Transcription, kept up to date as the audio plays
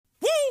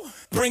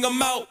bring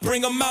 'em out,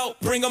 bring 'em out,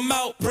 bring 'em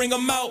out, bring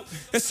 'em out.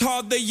 It's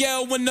hard to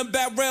yell when the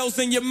barrel's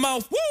in your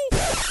mouth. Woo!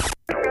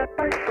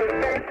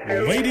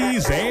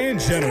 Ladies and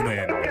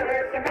gentlemen,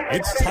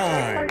 it's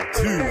time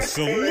to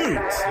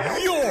salute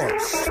your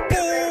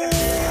sport.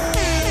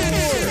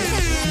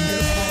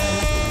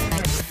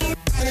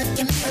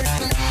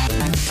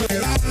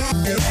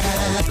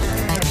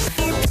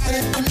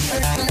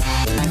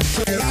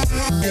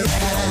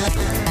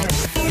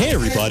 Hey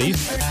everybody,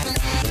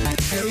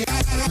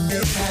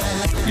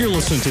 you're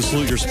listening to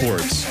Salute Your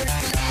Sports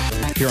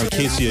here on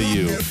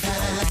KCOU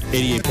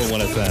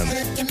 88.1 FM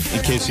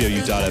and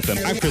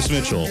KCOU.FM. I'm Chris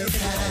Mitchell.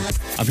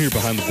 I'm here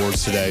behind the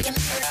boards today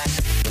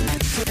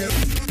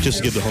just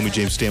to give the homie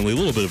James Stanley a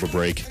little bit of a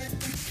break.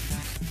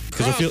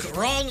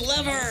 Wrong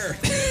lever.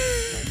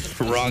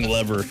 Wrong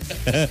lever.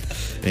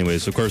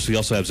 Anyways, of course, we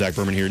also have Zach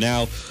Berman here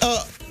now.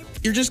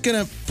 You're just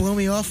gonna blow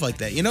me off like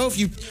that. You know, if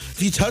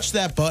you touch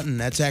that button,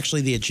 that's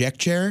actually the eject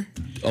chair.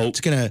 Oh,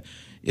 it's gonna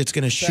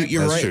shoot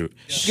you right. True.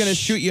 It's gonna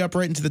shoot you up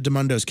right into the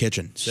DeMundo's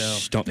kitchen. So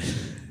Shh,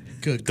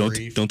 Good don't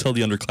grief. Don't tell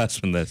the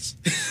underclassmen this.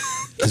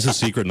 This is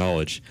secret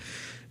knowledge.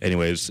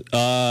 Anyways,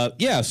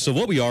 yeah. So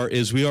what we are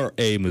a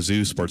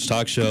Mizzou sports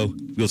talk show.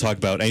 We'll talk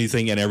about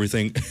anything and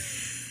everything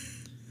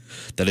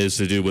that is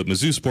to do with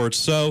Mizzou sports.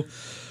 So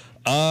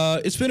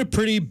it's been a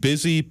pretty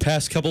busy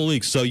past couple of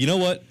weeks. So you know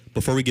what?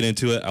 Before we get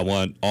into it, I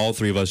want all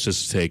three of us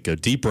just to take a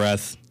deep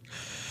breath.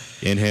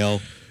 Inhale.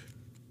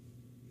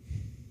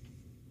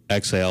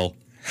 Exhale.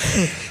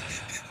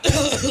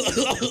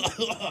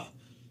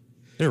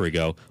 There we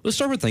go. Let's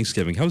start with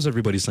Thanksgiving. How was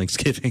everybody's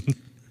Thanksgiving?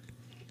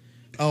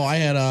 Oh, I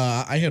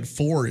had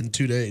 4 in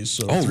 2 days.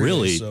 So oh,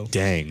 really? Days, so.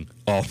 Dang.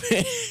 Oh,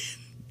 man.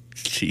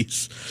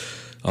 Jeez.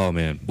 Oh,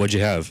 man. What'd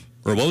you have?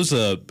 Or what was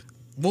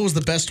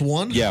the best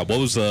one? Yeah, what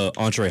was the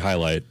entree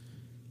highlight?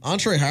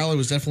 Entree highlight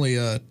was definitely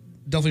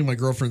my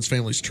girlfriend's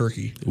family's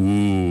turkey.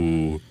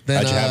 Ooh.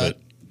 How'd you have it?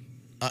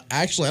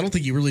 Actually, I don't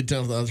think he really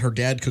did. Her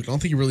dad cooked. I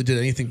don't think he really did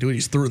anything to it. He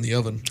just threw it in the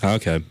oven.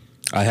 Okay.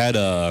 I had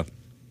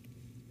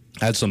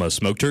some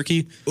smoked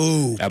turkey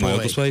at my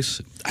uncle's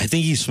place. I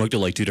think he smoked it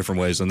like 2 different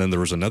ways, and then there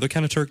was another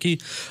kind of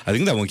turkey. I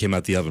think that one came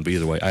out the oven, but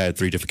either way, I had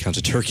 3 different kinds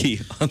of turkey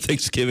on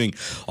Thanksgiving.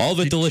 All of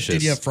it delicious.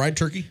 Did you have fried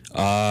turkey?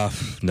 No,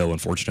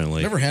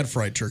 unfortunately. Never had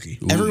fried turkey.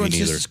 Ooh, everyone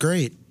says it's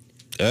great.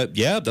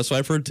 Yeah, that's what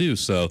I've heard too.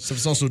 So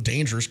it's also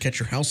dangerous. Catch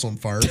your house on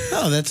fire.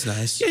 Oh, that's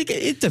nice. Yeah,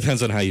 it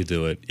depends on how you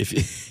do it.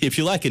 If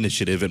you lack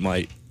initiative, it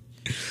might.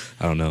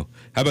 I don't know.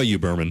 How about you,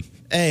 Berman?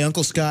 Hey,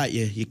 Uncle Scott,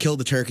 you killed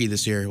the turkey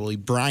this year. Well, he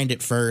brined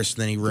it first,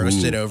 then he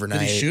roasted it overnight.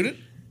 Did he shoot it?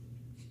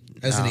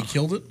 As in he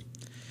killed it?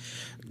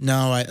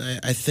 No,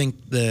 I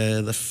think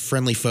the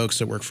friendly folks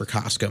that work for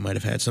Costco might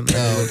have had something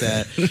to do with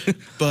that.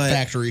 But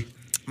factory.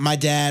 My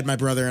dad, my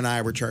brother, and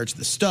I were charged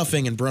the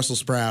stuffing and Brussels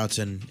sprouts,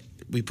 and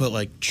we put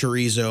like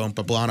chorizo and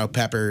poblano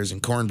peppers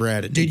and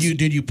cornbread. And did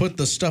you put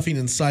the stuffing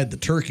inside the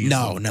turkey?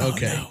 No.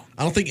 Okay. No.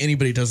 I don't think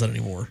anybody does that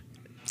anymore.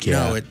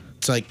 Yeah. No,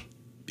 it's like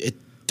it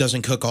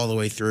doesn't cook all the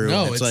way through.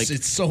 No,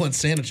 it's so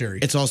unsanitary.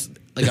 It's also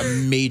like a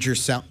major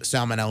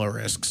salmonella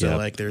risk. So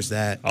like there's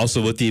that.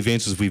 Also, with the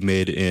advances we've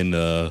made in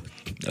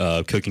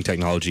cooking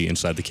technology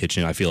inside the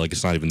kitchen, I feel like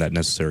it's not even that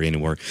necessary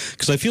anymore.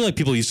 Because I feel like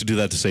people used to do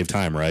that to save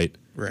time, right?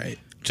 Right.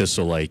 Just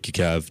so like you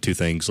can have 2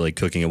 things like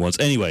cooking at once.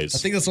 Anyways, I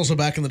think that's also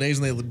back in the days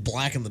when they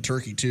blackened the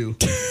turkey too.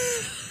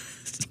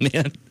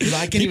 Man,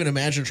 I can't even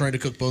imagine trying to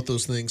cook both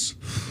those things.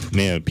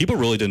 Man, people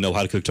really didn't know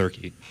how to cook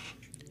turkey.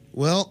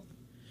 Well,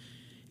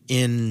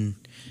 in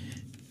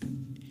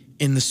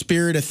the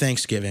spirit of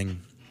Thanksgiving,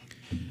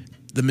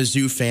 the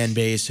Mizzou fan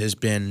base has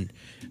been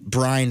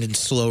brined and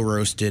slow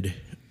roasted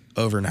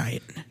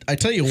overnight. I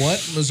tell you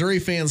what, Missouri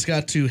fans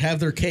got to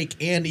have their cake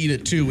and eat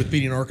it too with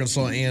beating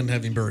Arkansas and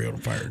having Barry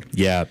Odom fired.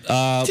 Yeah.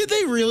 Did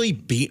they really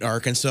beat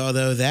Arkansas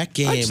though? That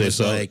game was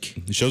like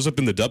it shows up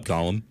in the dub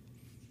column.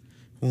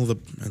 Well,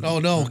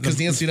 no, because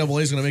the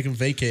NCAA is going to make them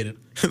vacate it.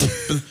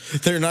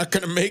 They're not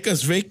going to make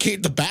us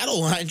vacate the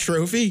Battle Line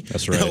trophy.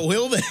 That's right.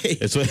 Will they?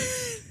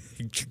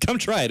 Come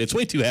try it. It's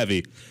way too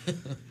heavy.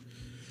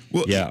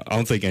 Well, yeah, I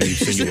don't think any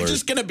singular. Is there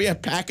just going to be a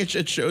package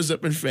that shows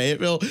up in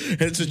Fayetteville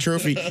and it's a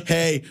trophy?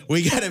 Hey,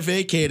 we got it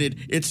vacated.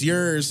 It's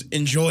yours.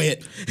 Enjoy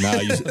it. Now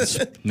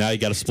you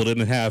got to split it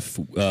in half.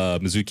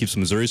 Mizzou keeps the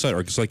Missouri side.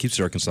 Arkansas keeps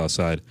the Arkansas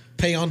side.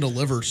 Pay on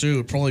deliver too.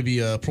 It'd probably be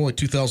probably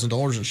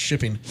 $2,000 in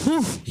shipping.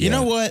 You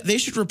know what? They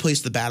should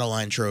replace the Battle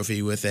Line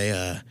trophy with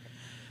a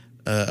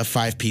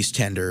 5-piece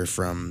tender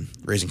from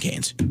Raising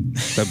Cane's.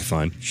 That'd be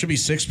fine. Should be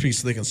 6-piece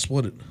so they can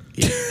split it.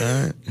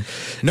 Yeah.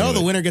 No, anyway.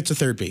 The winner gets a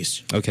 3rd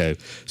piece. Okay.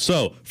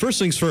 So, first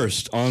things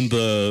first, on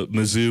the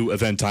Mizzou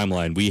event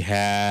timeline, we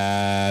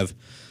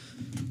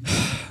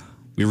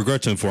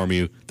regret to inform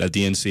you that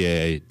the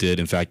NCAA did,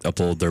 in fact,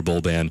 uphold their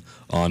bowl ban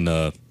on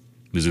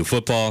Mizzou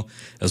football,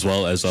 as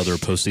well as other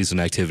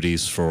postseason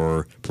activities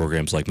for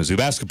programs like Mizzou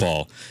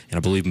basketball, and I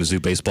believe Mizzou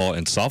baseball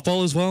and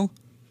softball as well.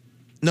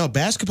 No,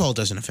 basketball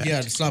doesn't affect. Yeah,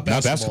 it's not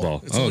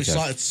basketball. Not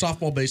basketball. It's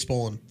softball,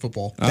 baseball, and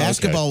football.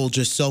 Basketball will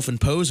just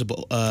self-impose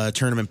a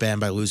tournament ban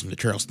by losing to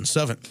Charleston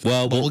Southern.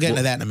 Well, we'll get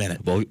into that in a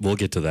minute. We'll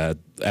get to that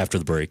after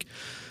the break.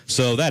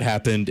 So that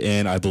happened,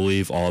 and I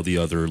believe all the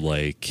other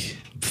like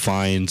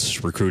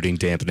fines, recruiting,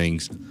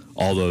 dampenings,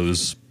 all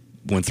those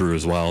went through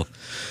as well.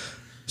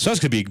 So that's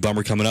going to be a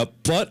bummer coming up.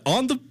 But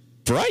on the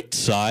bright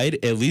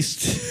side, at least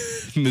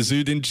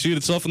Mizzou didn't shoot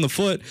itself in the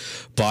foot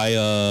by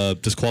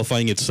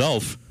disqualifying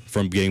itself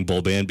from getting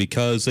bowl banned,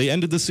 because they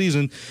ended the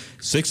season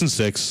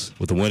 6-6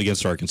 with a win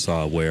against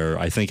Arkansas, where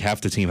I think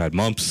half the team had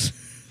mumps.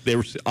 They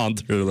were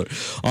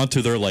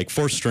onto their like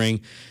fourth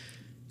string,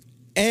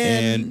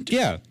 and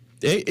yeah,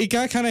 it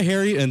got kind of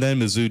hairy. And then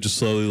Mizzou just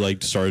slowly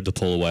like started to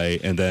pull away,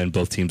 and then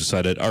both teams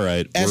decided, all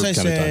right, as we're I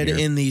kind of done said here.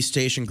 in the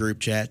station group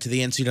chat to the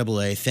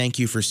NCAA, thank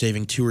you for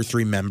saving 2 or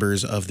 3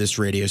 members of this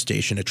radio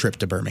station a trip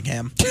to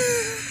Birmingham.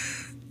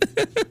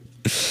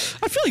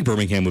 I feel like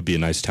Birmingham would be a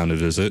nice town to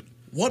visit.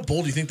 What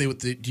bowl do you think they would?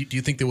 Do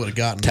you think they would have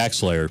gotten? Tax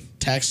Slayer.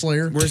 Tax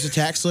Slayer. Where's the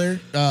Tax Slayer?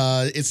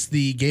 It's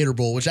the Gator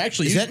Bowl, which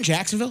actually Is that in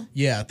Jacksonville?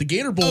 Yeah, the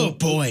Gator Bowl. Oh,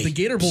 boy. The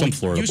Gator Bowl Some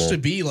Florida used bowl. to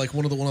be like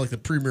one of the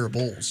premier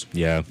bowls.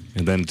 Yeah,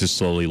 and then just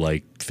slowly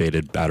like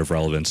faded out of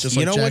relevance. Just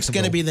You like know what's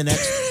going to Jacksonville. be the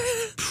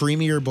next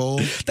Premier Bowl?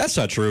 That's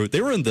not true.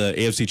 They were in the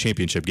AFC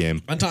Championship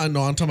game. I'm talking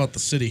about the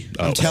city.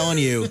 I'm telling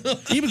you,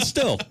 Even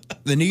still.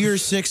 the New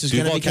Year's 6 is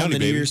going to Duval become County, the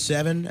New baby. Year's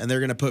 7, and they're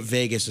going to put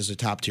Vegas as a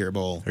top-tier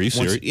bowl. Are you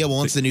serious? Yeah, well,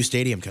 once the new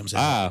stadium comes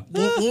out.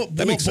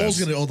 That makes sense.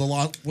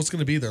 What's going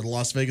to be there? The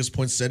Las Vegas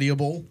Poinsettia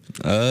Bowl?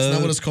 Isn't that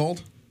what it's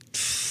called?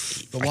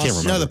 I can't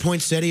remember. No, the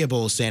Poinsettia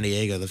Bowl is San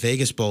Diego. The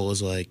Vegas Bowl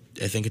is like,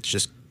 I think it's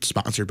just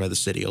sponsored by the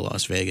city of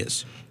Las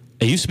Vegas.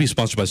 It used to be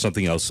sponsored by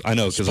something else. I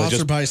know, because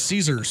Sponsored by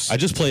Caesars. I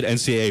just played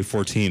NCAA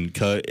 14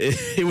 because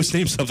it was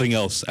named something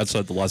else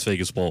outside the Las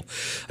Vegas Bowl.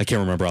 I can't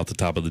remember off the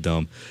top of the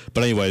dome.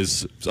 But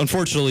anyways,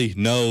 unfortunately,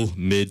 no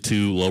mid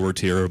to lower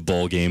tier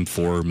bowl game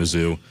for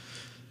Mizzou.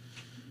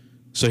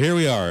 So here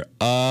we are.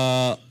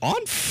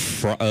 On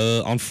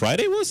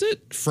Friday, was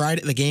it?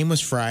 Friday, the game was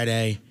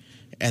Friday,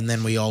 and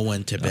then we all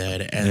went to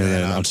bed. And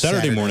then on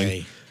Saturday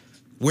morning.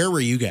 Where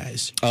were you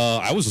guys?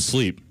 I was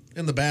asleep.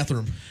 in the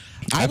bathroom.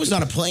 I was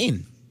on a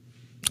plane.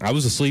 I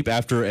was asleep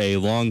after a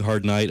long,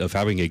 hard night of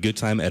having a good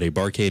time at a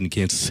barcade in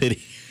Kansas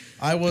City.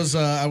 I was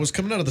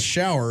coming out of the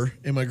shower,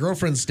 and my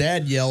girlfriend's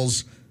dad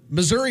yells,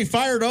 "Missouri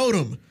fired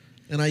Odom,"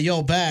 and I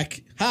yell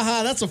back,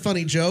 "Haha, that's a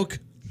funny joke."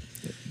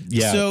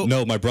 Yeah, So-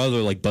 no, my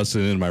brother like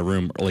busted into my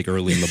room like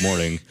early in the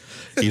morning.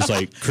 He's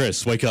like,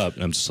 "Chris, wake up!"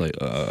 And I'm just like,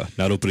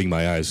 not opening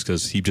my eyes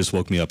because he just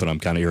woke me up, and I'm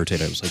kind of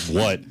irritated. I was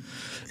like, "What?"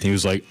 And he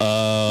was like,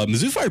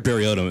 "Mizzou fired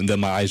Barry Odom," and then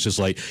my eyes just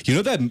like, you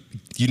know that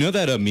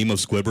meme of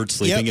Squidward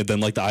sleeping, Yep. and then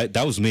like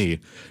that was me. I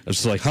was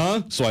just like,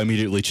 "Huh?" So I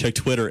immediately checked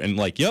Twitter, and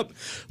like, yep,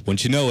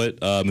 once you know it,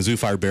 Mizzou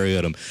fired Barry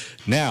Odom.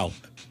 Now,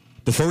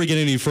 before we get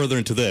any further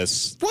into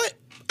this, What?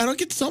 I don't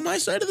get to tell my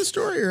side of the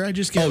story, or I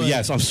just get. oh like-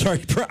 yes, I'm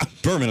sorry,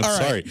 Berman, I'm All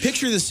right, sorry.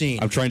 Picture the scene.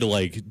 I'm trying to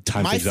like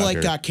time My things out flight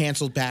here. got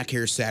canceled back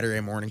here Saturday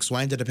morning, so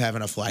I ended up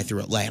having to fly through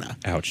Atlanta.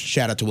 Ouch.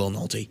 Shout out to Will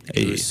Nolte.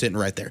 Hey. He was sitting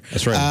right there.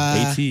 That's right,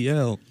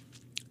 ATL.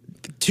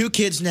 2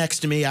 kids next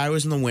to me. I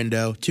was in the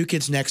window. 2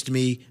 kids next to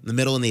me in the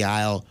middle in the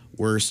aisle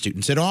were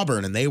students at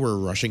Auburn, and they were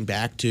rushing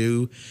back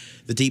to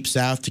the Deep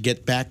South to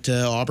get back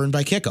to Auburn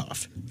by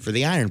kickoff for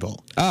the Iron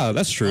Bowl. Oh,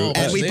 that's true. Oh,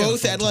 And we they had a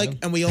both fun had like, time.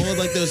 and we all had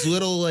like those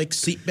little like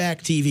seat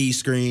back TV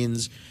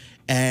screens.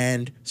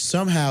 And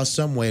somehow,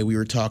 some way, we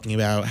were talking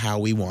about how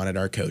we wanted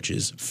our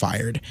coaches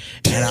fired.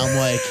 And I'm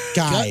like,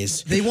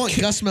 guys, They want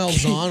Gus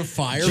Malzahn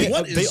fired.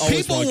 What is they always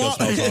people want Gus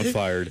want- Malzahn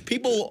fired.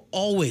 people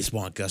always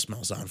want Gus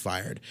Malzahn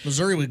fired.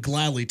 Missouri would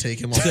gladly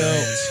take him off their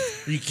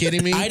hands. Are you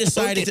kidding me? I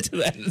decided get to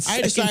that in a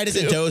I decided second,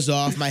 to too. doze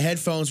off. My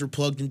headphones were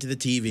plugged into the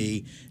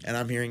TV, and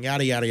I'm hearing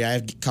yada yada yada. I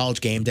have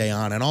college game day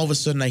on, and all of a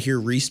sudden I hear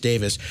Reese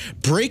Davis.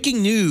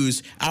 Breaking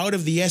news out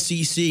of the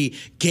SEC: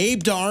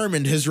 Gabe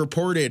Darmond has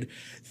reported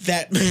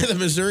that the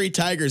Missouri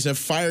Tigers have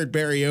fired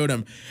Barry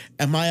Odom,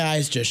 and my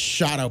eyes just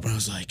shot open. I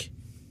was like,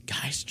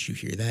 "Guys, did you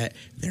hear that?"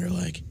 And they were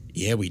like,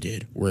 "Yeah, we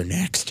did. We're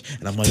next."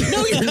 And I'm like,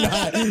 "No, you're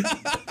not.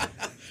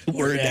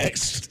 We're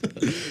next."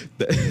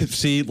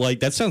 See,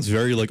 like that sounds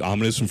very like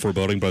ominous and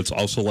foreboding, but it's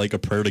also like a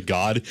prayer to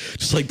God.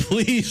 Just like,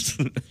 please,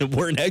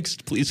 we're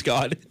next, please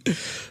God.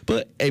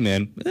 But hey,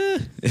 man.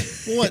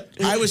 What?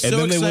 I was And so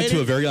then they excited. went to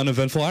a very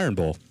uneventful Iron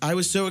Bowl. I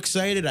was so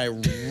excited. I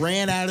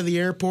ran out of the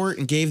airport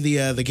and gave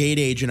the gate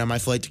agent on my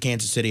flight to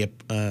Kansas City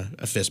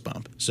a fist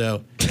bump.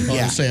 So Oh,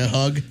 yeah, you say a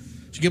hug.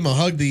 If you give him a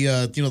hug,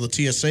 the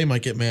TSA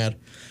might get mad.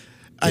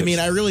 I mean,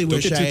 I really Don't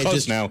wish get I too had close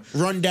just now.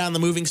 run down the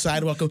moving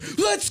sidewalk. Go,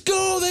 let's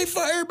go! They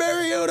fired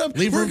Barry Odom.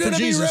 Leave We're room for gonna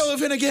be Jesus.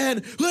 relevant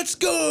again. Let's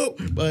go!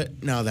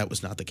 But no, that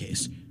was not the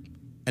case.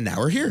 And now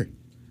we're here.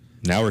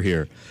 Now we're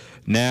here.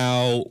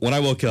 Now, when I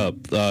woke up,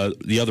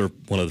 the other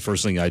one of the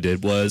first thing I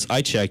did was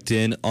I checked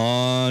in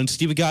on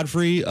Stephen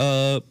Godfrey,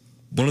 one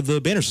of the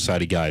Banner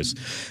Society guys,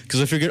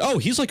 because I figured, oh,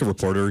 he's like a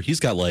reporter. He's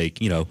got like,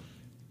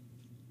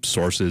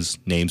 sources,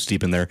 names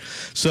deep in there.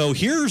 So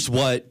here's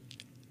what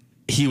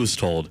he was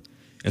told.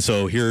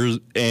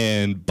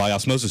 And by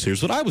osmosis,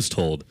 here's what I was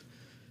told.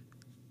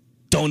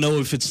 Don't know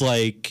if it's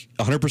like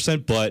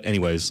 100%, but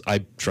anyways,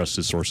 I trust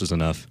his sources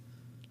enough.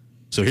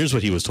 So here's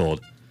what he was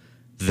told.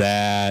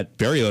 That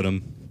Barry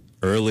Odom,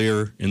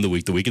 earlier in the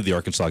week of the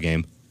Arkansas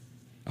game,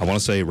 I want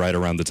to say right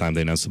around the time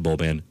they announced the bowl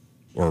ban,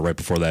 or right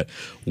before that,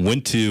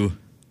 went to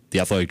the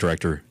athletic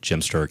director,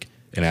 Jim Sturk,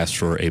 and asked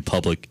for a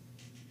public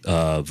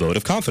vote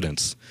of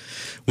confidence,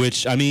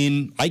 which, I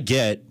mean, I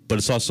get, but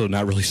it's also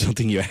not really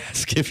something you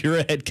ask if you're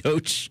a head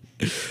coach,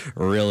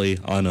 really,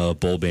 on a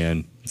bowl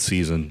ban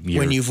season year.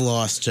 When you've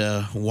lost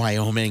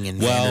Wyoming and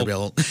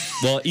Vanderbilt.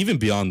 Well, even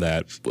beyond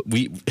that,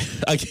 we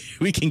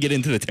can get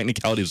into the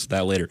technicalities of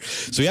that later.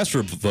 So he asked for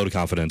a vote of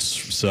confidence.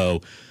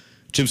 So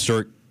Jim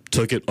Sturk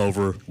took it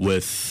over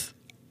with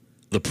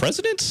the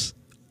presidents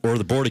or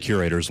the board of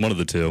curators, one of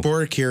the two.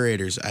 Board of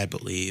curators, I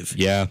believe.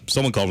 Yeah,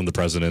 someone called them the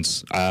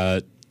presidents.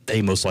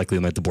 They most likely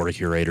meant the board of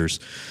curators.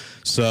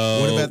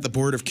 So What about the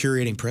board of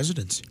curating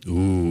presidents?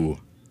 Ooh.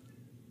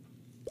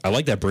 I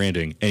like that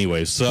branding.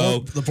 Anyway, so Well,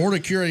 the board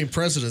of curating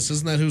presidents,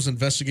 isn't that who's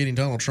investigating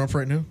Donald Trump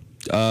right now?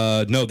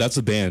 no, that's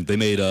a band. They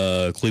made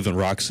Cleveland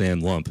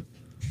Roxanne Lump.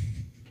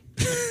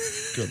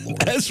 Good Lord.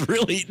 That's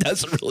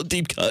a real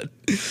deep cut.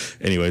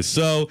 Anyway,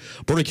 so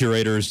board of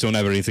curators don't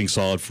have anything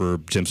solid for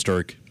Jim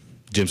Sturk.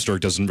 Jim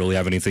Sturk doesn't really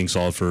have anything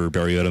solid for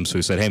Barry Odom, so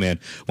he said, hey, man,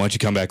 why don't you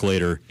come back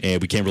later?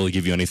 And we can't really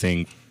give you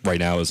anything right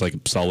now as like a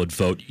solid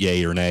vote,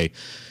 yay or nay.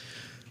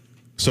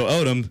 So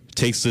Odom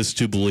takes this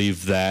to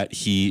believe that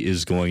he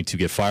is going to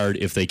get fired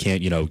if they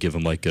can't, give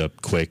him like a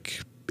quick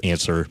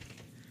answer.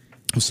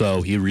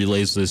 So he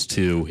relays this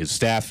to his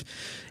staff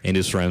and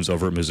his friends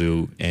over at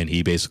Mizzou, and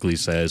he basically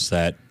says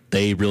that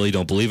they really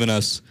don't believe in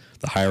us,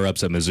 the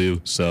higher-ups at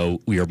Mizzou,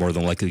 so we are more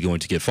than likely going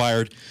to get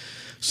fired.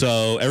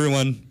 So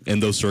everyone in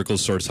those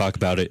circles sort of talk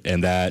about it,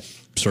 and that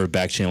sort of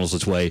back channels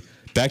its way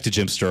back to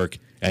Jim Sturk,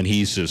 and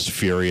he's just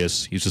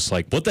furious. He's just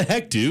like, what the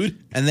heck,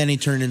 dude? And then he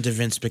turned into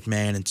Vince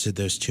McMahon and said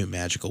those two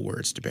magical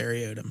words to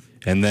Barry Odom.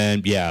 And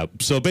then, yeah,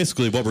 so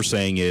basically what we're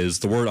saying is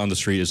the word on the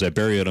street is that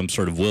Barry Odom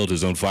sort of willed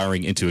his own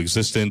firing into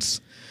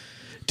existence,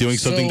 doing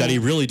something that he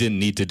really didn't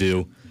need to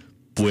do,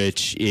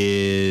 which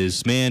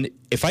is, man,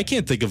 if I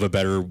can't think of a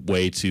better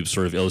way to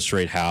sort of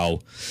illustrate how,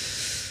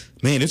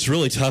 man, it's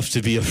really tough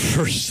to be a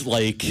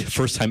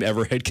first time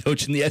ever head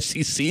coach in the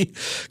SEC,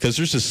 because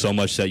there's just so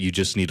much that you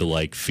just need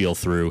to feel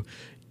through,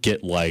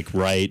 get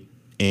right.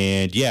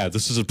 And yeah,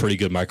 this is a pretty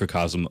good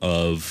microcosm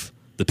of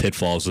the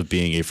pitfalls of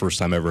being a first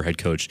time ever head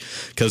coach,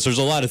 because there's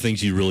a lot of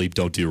things you really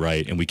don't do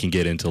right, and we can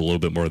get into a little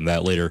bit more than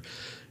that later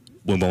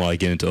when I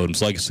get into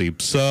Odom's legacy.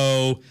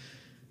 So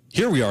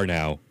here we are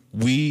now.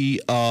 We,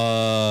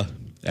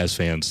 as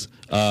fans,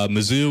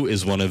 Mizzou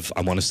is one of,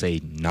 I want to say,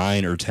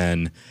 9 or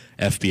 10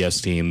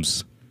 FBS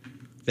teams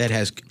that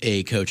has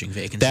a coaching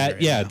vacancy.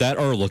 That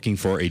are looking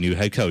for a new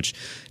head coach.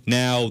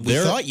 Now, we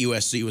thought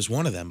USC was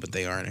one of them, but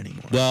they aren't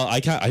anymore. Well,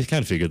 I kind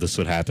of figured this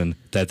would happen.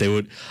 That they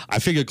would. I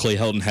figured Clay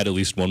Helton had at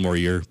least one more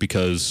year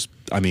because,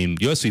 I mean,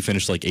 USC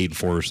finished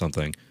 8-4 or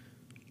something,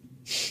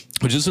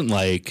 which isn't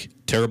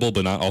terrible,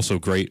 but not also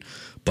great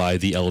by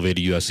the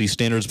elevated USC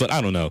standards. But I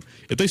don't know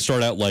if they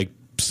start out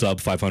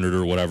sub 500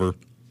 or whatever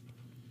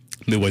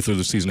midway through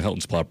the season,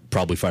 Helton's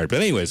probably fired. But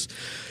anyways,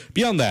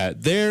 beyond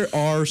that, there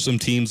are some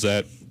teams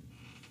that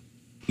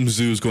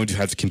Mizzou is going to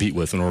have to compete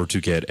with in order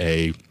to get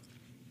a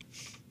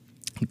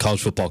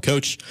college football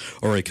coach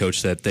or a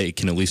coach that they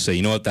can at least say,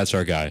 you know what, that's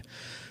our guy.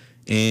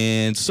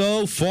 And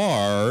so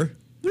far,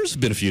 there's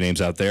been a few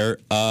names out there.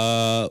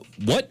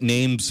 What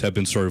names have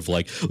been sort of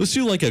let's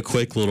do a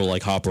quick little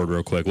hop order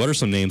real quick. What are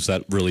some names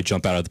that really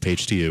jump out of the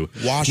page to you?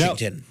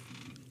 Washington.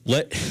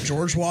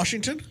 George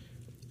Washington?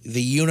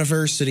 The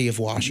University of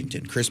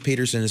Washington. Chris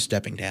Peterson is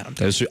stepping down.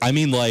 I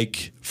mean,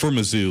 for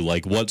Mizzou,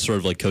 what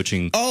sort of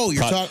coaching? Oh,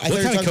 you're talking. I thought you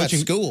were talking about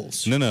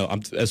schools. No.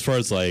 As far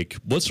as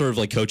what sort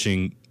of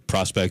coaching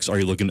prospects are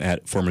you looking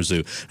at for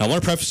Mizzou? Now, I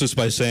want to preface this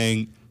by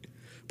saying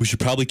we should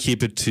probably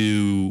keep it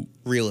to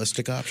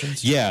realistic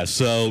options. Yeah.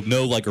 So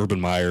no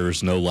Urban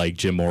Meyers, no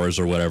Jim Morris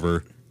or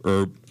whatever,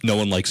 or no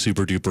one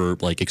super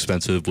duper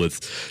expensive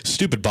with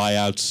stupid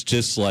buyouts.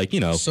 Just So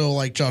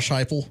Josh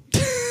Heupel.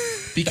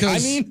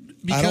 Because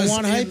I don't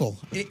want Heupel.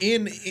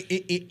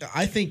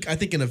 I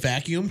think in a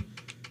vacuum,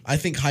 I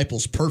think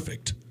Heupel's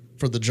perfect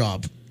for the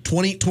job.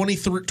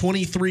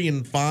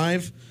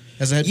 23-5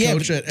 as a head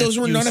coach at those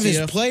were UCF. None of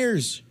his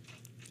players.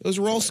 Those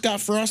were all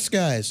Scott Frost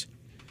guys.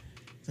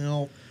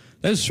 Well,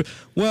 that is true.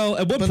 Well,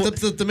 at what point?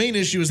 The main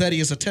issue is that he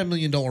has a $10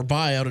 million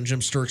buyout, and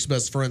Jim Sturk's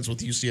best friends with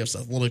UCF's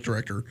athletic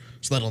director,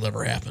 so that'll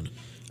never happen.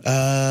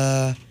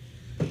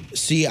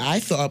 See, I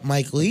thought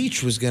Mike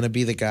Leach was going to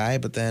be the guy,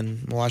 but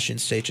then Washington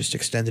State just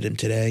extended him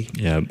today.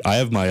 Yeah, I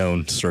have my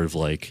own sort of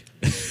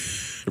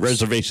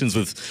reservations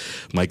with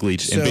Mike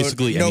Leach. So and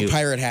basically no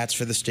pirate hats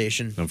for the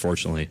station.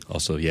 Unfortunately.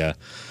 Also, yeah.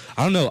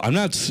 I don't know. I'm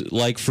not,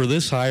 for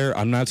this hire,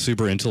 I'm not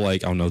super into, I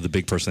don't know, the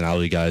big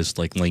personality guys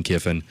like Lane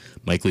Kiffin,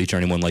 Mike Leach, or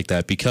anyone like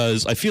that,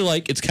 because I feel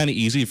like it's kind of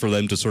easy for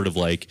them to sort of,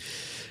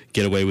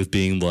 get away with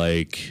being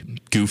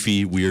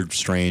goofy, weird,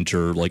 strange,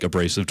 or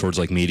abrasive towards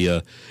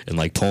media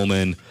and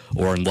Pullman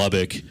or in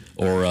Lubbock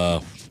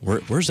or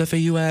where's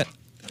FAU at?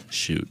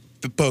 Shoot.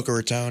 Boca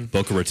Raton,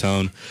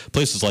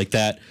 places like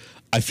that.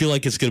 I feel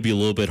like it's going to be a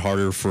little bit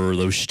harder for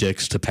those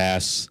shticks to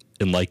pass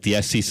in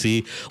the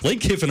SEC. Lane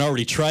Kiffin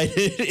already tried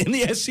it in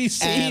the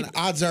SEC, and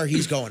odds are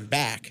he's going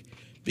back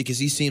Because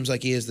he seems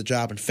like he has the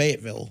job in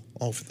Fayetteville,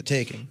 all for the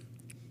taking.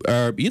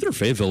 Either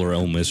Fayetteville or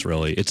Ole Miss,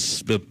 really.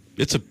 It's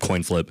a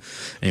coin flip.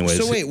 Anyways.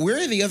 So wait, where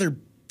are the other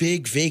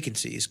big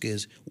vacancies?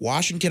 Because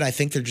Washington, I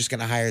think they're just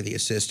going to hire the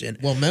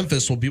assistant. Well,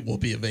 Memphis will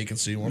be a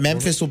vacancy.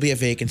 Memphis will be a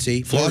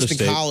vacancy. Florida Boston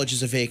State. College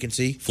is a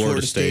vacancy.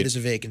 Florida State is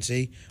a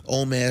vacancy.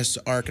 Ole Miss,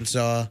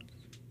 Arkansas.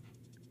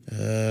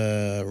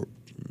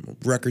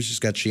 Rutgers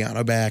just got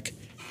Shiano back.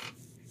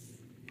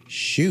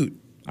 Shoot.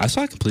 I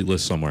saw a complete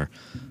list somewhere.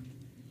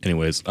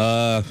 Anyways,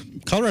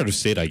 Colorado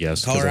State, I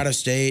guess. Colorado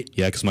State.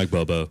 Yeah, because Mike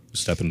Bobo is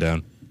stepping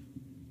down.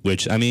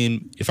 Which, I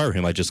mean, if I were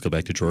him, I'd just go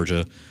back to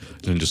Georgia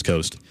and just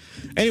coast.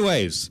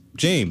 Anyways,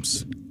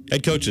 James,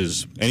 head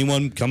coaches,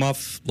 anyone come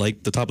off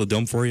like the top of the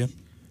dome for you?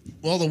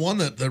 Well, the one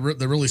that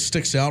really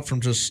sticks out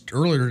from just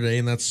earlier today,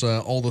 and that's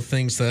all the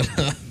things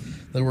that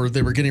they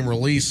were getting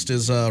released,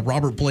 is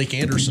Robert Blake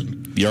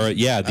Anderson. The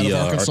out of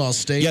Arkansas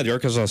State. Yeah, the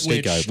Arkansas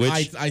State guy.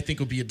 Which I think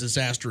would be a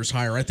disastrous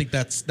hire. I think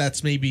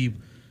that's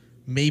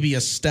maybe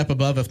a step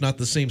above, if not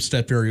the same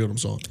step Barry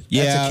Odom's on.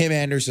 Yeah, That's a Kim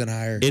Anderson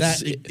hire.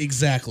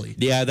 Exactly.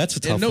 Yeah, that's a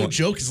tough and no one.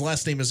 joke, his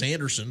last name is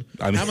Anderson.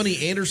 I mean, how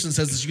many Andersons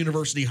has this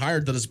university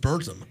hired that has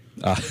burnt them?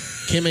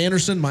 Kim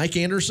Anderson, Mike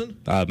Anderson?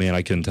 Man,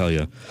 I couldn't tell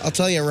you. I'll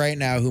tell you right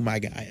now who my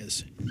guy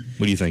is.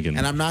 What are you thinking?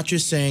 And I'm not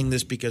just saying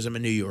this because I'm a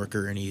New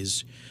Yorker and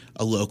he's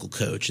a local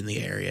coach in the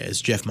area.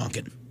 It's Jeff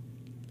Monken.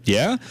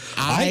 Yeah?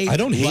 I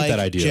don't hate like that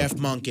idea. Jeff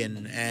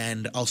Monken,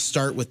 and I'll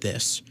start with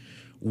this.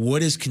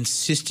 What has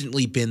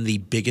consistently been the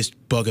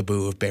biggest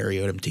bugaboo of Barry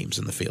Odom teams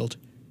in the field?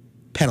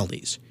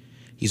 Penalties.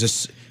 He's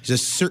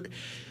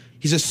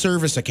a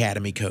service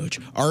academy coach.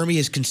 Army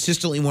is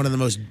consistently one of the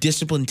most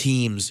disciplined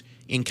teams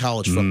in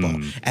college football.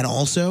 And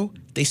also,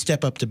 they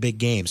step up to big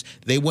games.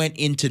 They went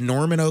into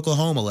Norman,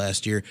 Oklahoma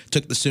last year,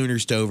 took the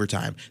Sooners to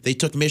overtime. They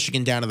took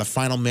Michigan down to the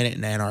final minute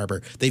in Ann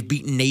Arbor. They've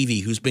beaten Navy,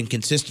 who's been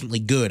consistently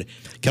good.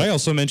 Can I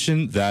also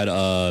mention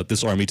that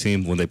this Army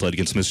team, when they played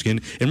against Michigan,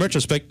 in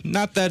retrospect,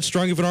 not that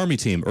strong of an Army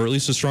team, or at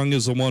least as strong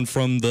as the one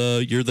from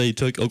the year they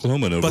took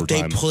Oklahoma in overtime. But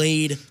they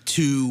played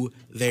to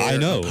their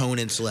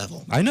opponent's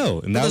level. I know.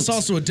 And There's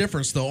also a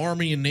difference, though.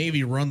 Army and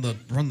Navy run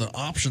the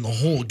option the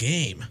whole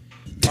game.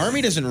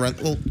 Army doesn't run.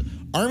 Well,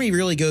 Army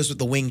really goes with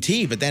the wing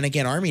T, but then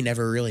again, Army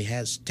never really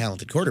has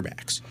talented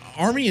quarterbacks.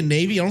 Army and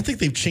Navy, I don't think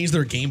they've changed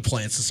their game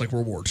plan since like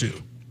World War II.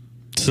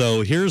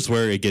 So here's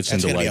where it gets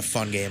That's into gonna be a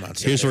fun game on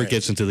Saturday. Here's where it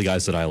gets into the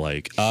guys that I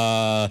like.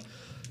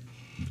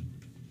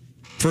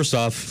 First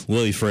off,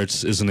 Willie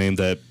Fritz is a name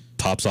that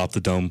pops off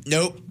the dome.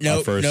 Nope.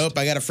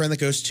 I got a friend that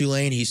goes to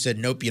Tulane. He said,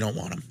 nope, you don't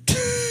want him.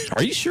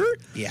 Are you sure?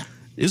 Yeah.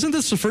 Isn't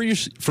this the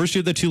first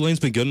year that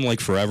Tulane's been good in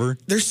like forever?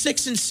 They're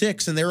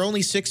 6-6, and they're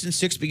only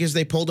 6-6 because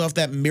they pulled off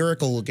that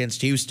miracle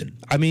against Houston.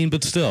 I mean,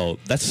 but still,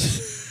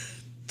 that's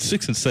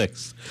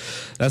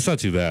 6-6. That's not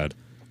too bad.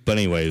 But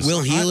anyways,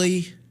 Will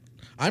Healy.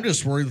 I'm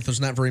just worried that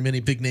there's not very many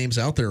big names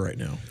out there right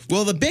now.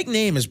 Well, the big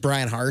name is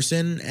Brian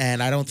Harsin,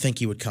 and I don't think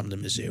he would come to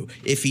Mizzou.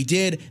 If he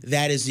did,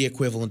 that is the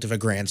equivalent of a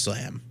Grand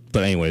Slam.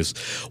 But anyways,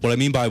 what I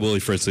mean by Willie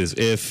Fritz is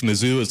if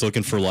Mizzou is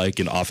looking for like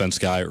an offense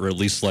guy or at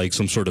least like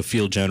some sort of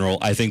field general,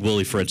 I think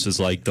Willie Fritz is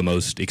like the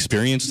most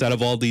experienced out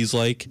of all these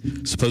like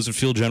supposed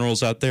field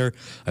generals out there.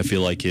 I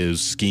feel like his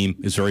scheme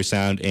is very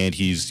sound and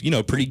he's,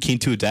 pretty keen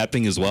to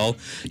adapting as well.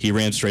 He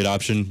ran straight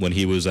option when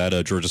he was at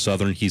Georgia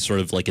Southern. He sort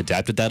of like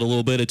adapted that a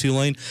little bit at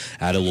Tulane,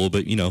 added a little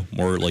bit,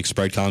 more like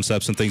spread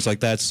concepts and things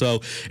like that.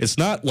 So it's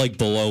not like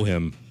below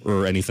him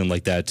or anything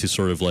like that to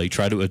sort of like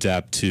try to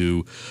adapt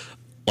to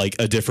like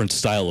a different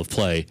style of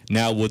play.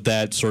 Now, would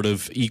that sort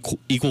of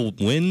equal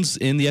wins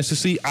in the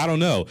SEC? I don't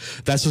know.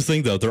 That's the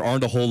thing, though. There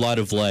aren't a whole lot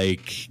of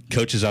like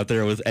coaches out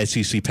there with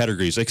SEC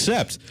pedigrees,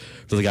 except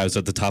for the guy who's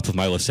at the top of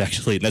my list,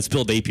 actually, and that's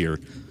Bill Napier,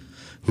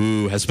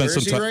 who has spent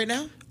some time. Where is he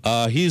right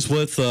now? He's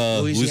with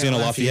Louisiana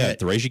Lafayette,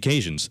 the Raging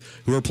Cajuns,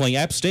 who are playing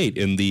App State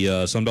in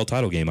the Sun Belt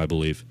title game, I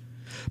believe.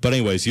 But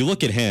anyways, you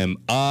look at him.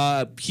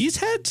 He's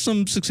had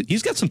some success.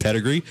 He's got some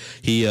pedigree.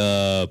 He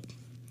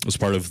was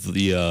part of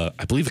the,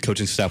 I believe, the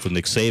coaching staff with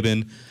Nick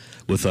Saban,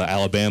 with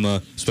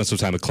Alabama, spent some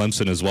time at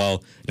Clemson as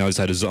well. Now he's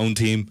had his own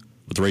team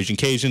with the Raging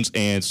Cajuns,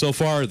 and so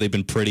far they've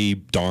been pretty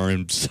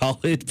darn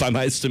solid by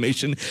my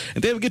estimation.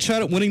 And they have a good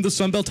shot at winning the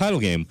Sun Belt title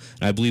game.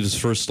 And I believe his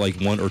first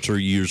 1 or 2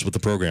 years with the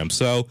program.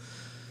 So,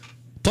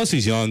 plus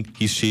he's young,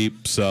 he's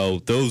cheap. So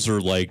those are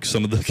like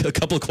some of the a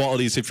couple of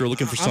qualities if you're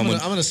looking for someone.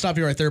 I'm going to stop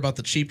you right there about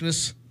the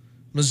cheapness.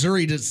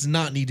 Missouri does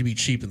not need to be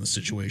cheap in this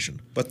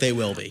situation. But they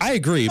will be. I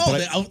agree.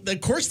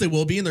 Of course they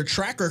will be, and their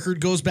track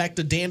record goes back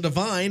to Dan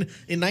Devine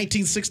in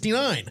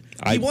 1969.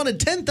 He wanted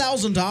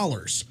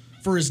 $10,000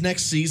 for his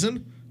next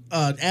season,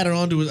 added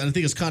on to his, I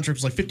think his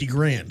contract was like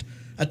 $50,000.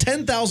 A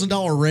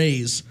 $10,000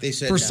 raise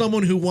for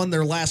someone who won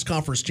their last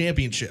conference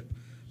championship.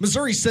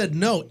 Missouri said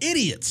no.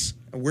 Idiots.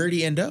 Where'd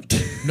he end up?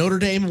 Notre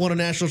Dame won a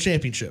national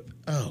championship.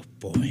 Oh,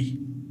 boy.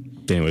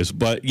 Anyways,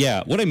 but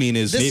yeah, what I mean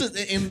is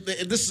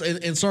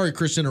and sorry,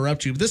 Chris, to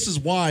interrupt you. But this is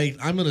why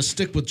I'm going to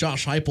stick with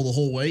Josh Heupel the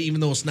whole way, even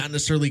though it's not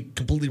necessarily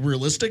completely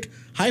realistic.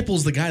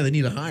 Heupel's the guy they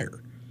need to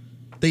hire.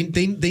 They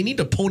need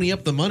to pony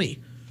up the money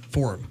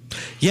for him.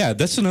 Yeah,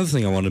 that's another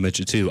thing I wanted to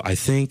mention too. I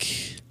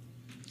think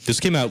This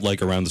came out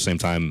like around the same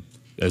time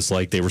as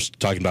like they were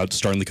talking about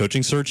starting the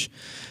coaching search,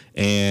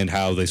 and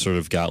how they sort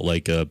of got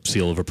like a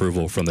seal of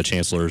approval from the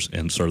chancellors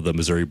and sort of the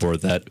Missouri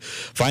board that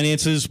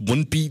finances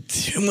wouldn't be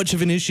too much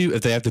of an issue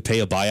if they have to pay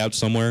a buyout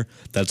somewhere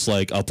that's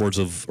like upwards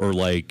of or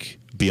like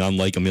beyond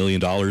like $1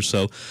 million.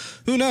 So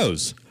who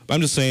knows? I'm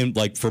just saying,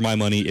 like, for my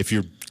money, if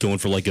you're going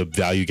for like a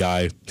value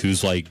guy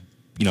who's like,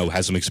 you know,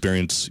 has some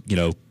experience, you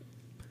know,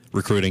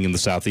 recruiting in the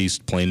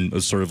Southeast, playing a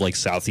sort of like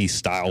Southeast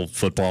style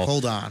football.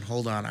 Hold on.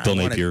 Bill I want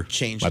Napier to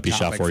change might the be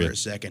shot topic for for you. a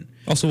second.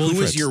 Also, Willie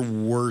who is Fritz. your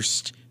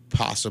worst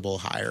possible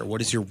hire?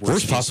 What is your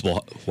worst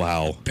possible?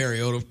 Wow. Barry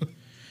Odom.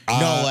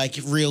 No, like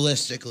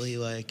realistically,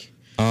 like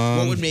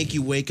what would make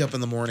you wake up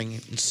in the morning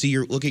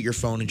and look at your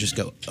phone and just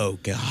go, "Oh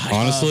God"?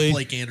 Honestly,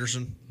 Blake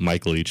Anderson.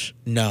 Mike Leach.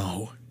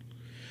 No.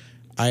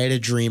 I had a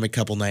dream a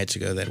couple nights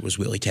ago that it was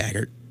Willie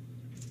Taggart.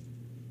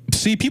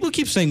 See, people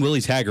keep saying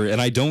Willie Taggart, and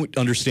I don't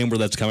understand where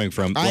that's coming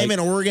from. I'm an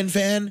Oregon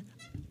fan.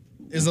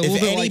 Is it a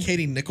little bit like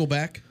hating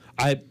Nickelback?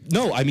 I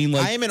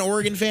am an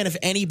Oregon fan. If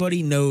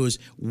anybody knows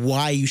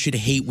why you should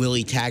hate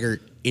Willie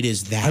Taggart, it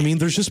is that. I mean,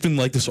 there's just been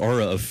like this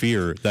aura of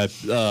fear that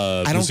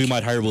Mizzou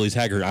might hire Willie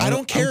Taggart. I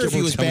don't care if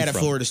he was bad at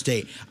Florida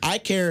State. I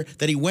care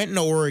that he went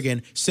into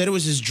Oregon, said it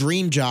was his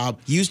dream job,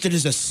 used it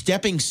as a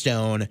stepping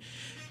stone,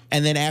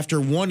 and then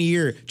after 1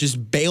 year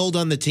just bailed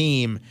on the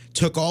team,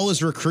 took all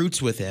his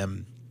recruits with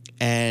him,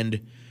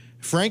 and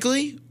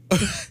frankly,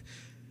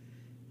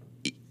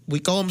 we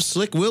call him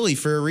Slick Willie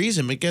for a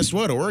reason. But guess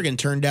what? Oregon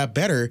turned out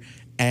better,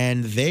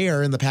 and they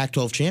are in the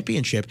Pac-12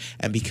 championship.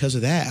 And because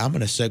of that, I'm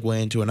going to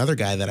segue into another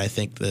guy that I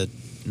think the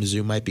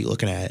Mizzou might be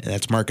looking at, and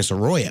that's Marcus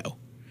Arroyo,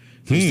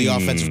 who's the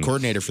offensive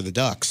coordinator for the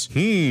Ducks.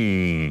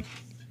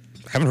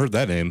 Haven't heard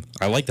that name.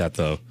 I like that,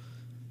 though.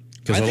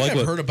 I think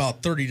I've heard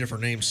about 30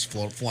 different names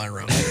flying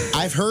around.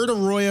 I've heard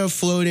Arroyo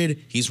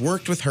floated. He's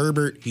worked with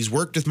Herbert. He's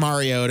worked with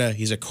Mariota.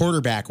 He's a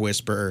quarterback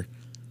whisperer.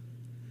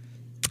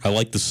 I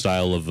like the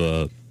style of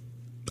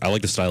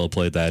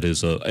play that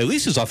is at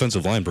least his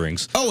offensive line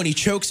brings. Oh, and he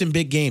chokes in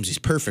big games. He's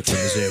perfect for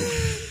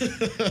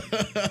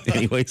Mizzou.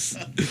 Anyways,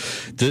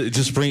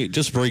 just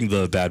bring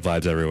the bad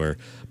vibes everywhere.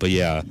 But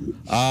yeah,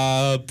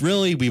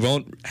 really, we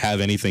won't have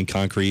anything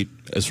concrete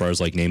as far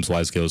as like names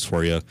wise goes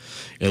for you,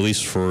 at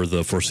least for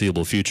the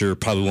foreseeable future.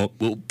 Probably won't.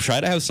 We'll try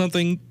to have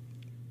something.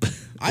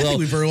 I think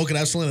we very well could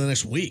have something in the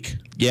next week.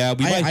 Yeah,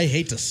 I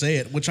hate to say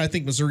it, which I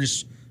think Missouri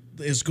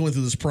is going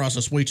through this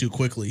process way too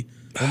quickly.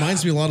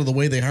 Reminds me a lot of the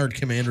way they hired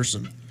Kim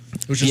Anderson.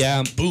 It was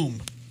just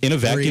boom. In a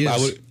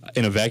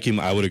vacuum,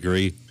 I would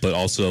agree, but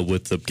also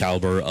with the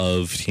caliber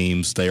of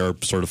teams they are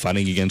sort of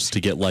fighting against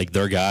to get like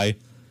their guy,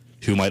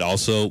 who might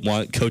also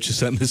want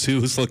coaches at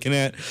Mizzou is looking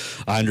at.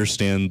 I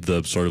understand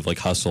the sort of like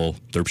hustle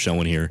they're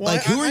showing here. Well,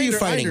 like, who are you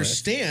fighting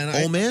with?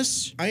 Ole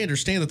Miss? I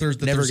understand that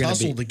there's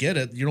hustle to get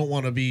it. You don't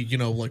want to be,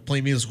 like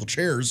playing musical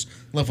chairs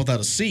left without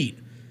a seat.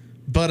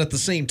 But at the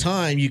same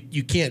time,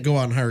 you can't go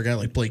out and hire a guy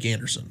like Blake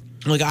Anderson.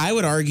 Like, I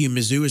would argue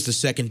Mizzou is the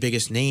second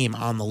biggest name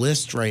on the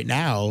list right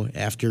now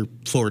after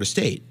Florida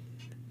State.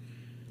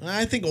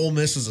 I think Ole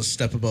Miss is a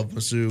step above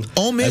Mizzou.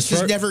 Ole Miss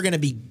is never going to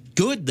be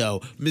good, though.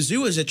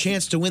 Mizzou has a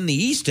chance to win the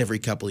East every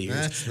couple of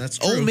years. That's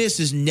true. Ole Miss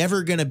is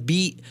never going to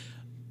beat,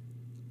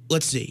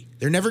 let's see,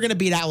 they're never going to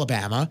beat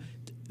Alabama.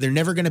 They're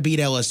never going to beat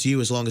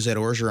LSU as long as Ed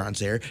Orgeron's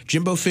there.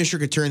 Jimbo Fisher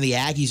could turn the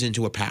Aggies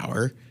into a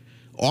power.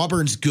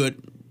 Auburn's good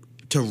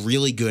to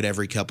really good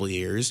every couple of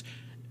years.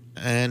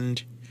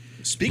 And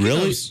speaking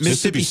of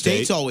Mississippi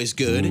State's always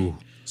good. Ooh.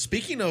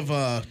 Speaking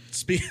of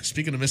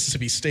speaking of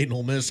Mississippi State and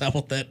Ole Miss, how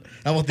about the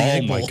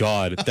Egg Bowl? Oh my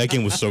God, that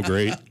game was so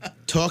great.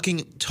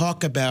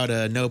 Talk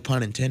about no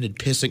pun intended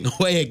pissing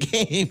away a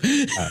game.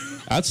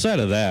 Outside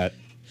of that,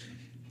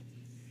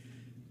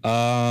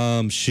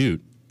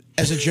 shoot.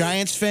 As a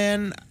Giants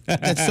fan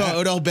that saw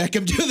Odell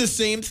Beckham do the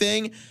same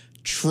thing,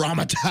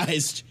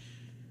 traumatized.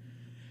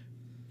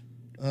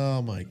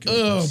 Oh my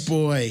goodness. Oh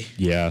boy.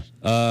 Yeah.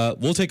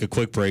 We'll take a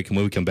quick break, and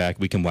when we come back,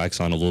 we can wax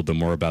on a little bit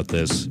more about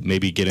this.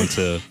 Maybe get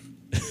into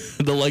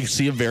the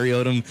legacy of Barry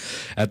Odom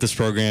at this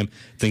program,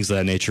 things of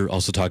that nature.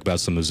 Also talk about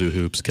some Mizzou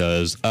hoops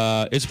because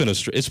it's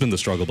been the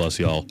struggle bus,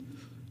 y'all.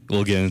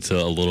 We'll get into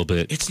a little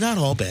bit. It's not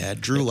all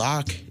bad. Drew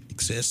Lock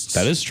exists.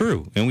 That is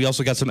true, and we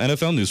also got some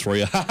NFL news for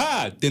you. Ha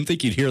ha! Didn't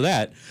think you'd hear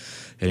that.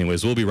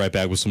 Anyways, we'll be right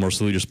back with some more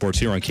Salute Your Sports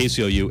here on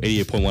KCOU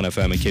 88.1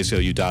 FM and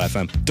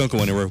KCOU.FM. Don't go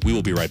anywhere. We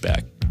will be right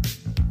back.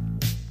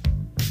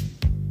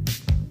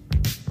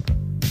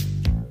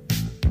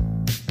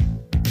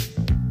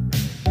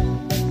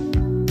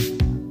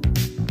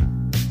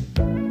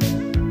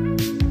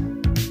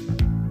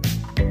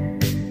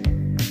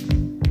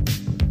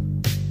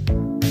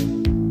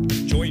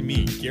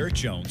 Garrett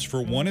Jones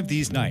for One of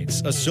These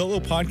Nights, a solo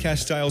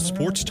podcast-style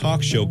sports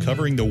talk show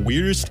covering the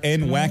weirdest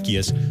and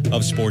wackiest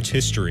of sports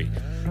history.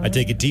 I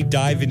take a deep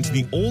dive into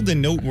the old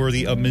and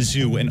noteworthy of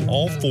Mizzou and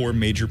all 4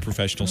 major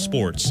professional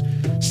sports.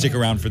 Stick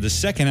around for the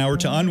second hour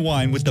to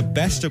unwind with the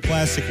best of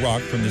classic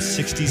rock from the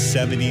 60s,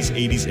 70s,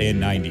 80s,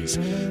 and 90s.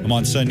 I'm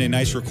on Sunday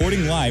nights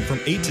recording live from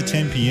 8 to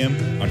 10 p.m.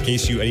 on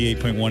KSU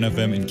 88.1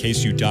 FM and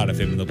KSU.FM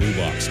in the Blue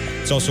Box.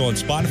 It's also on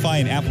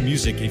Spotify and Apple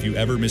Music if you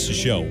ever miss a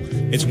show.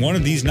 It's one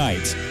of these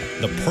nights,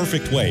 the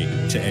perfect way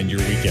to end your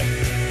weekend.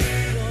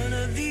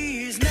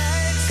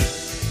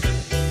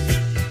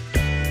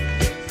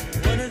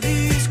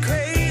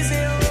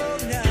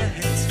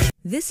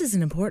 This is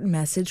an important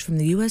message from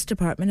the U.S.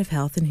 Department of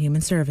Health and Human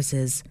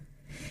Services.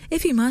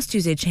 If you must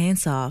use a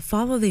chainsaw,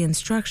 follow the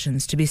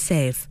instructions to be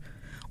safe.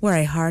 Wear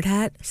a hard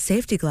hat,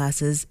 safety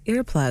glasses,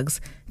 earplugs,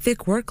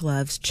 thick work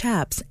gloves,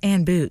 chaps,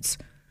 and boots.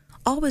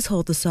 Always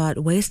hold the saw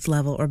at waist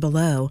level or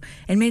below,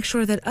 and make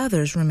sure that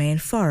others remain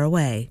far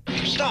away.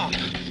 Stop!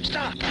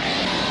 Stop!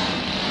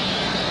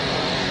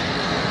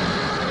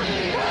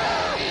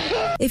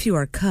 If you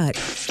are cut,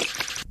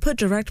 put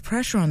direct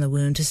pressure on the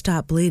wound to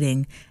stop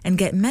bleeding and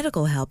get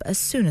medical help as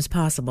soon as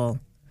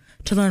possible.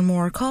 To learn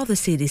more, call the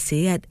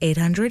CDC at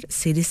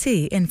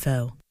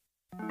 800-CDC-INFO.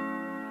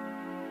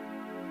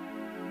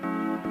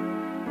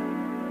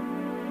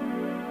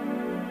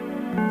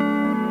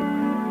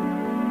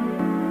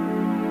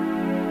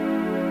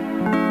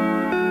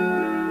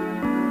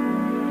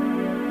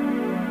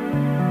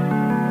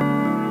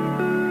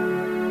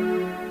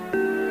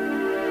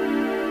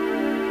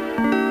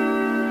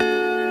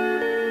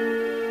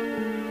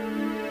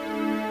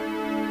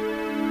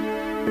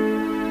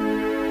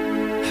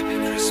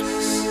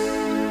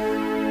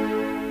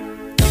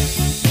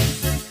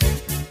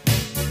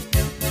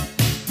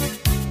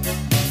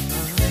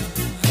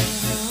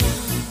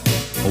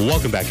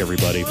 Welcome back,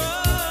 everybody.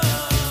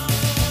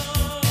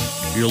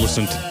 You're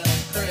listening to...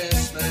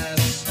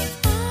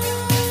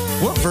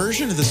 What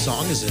version of the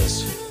song is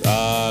this?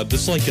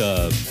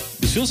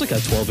 This feels like a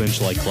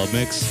 12-inch like club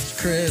mix.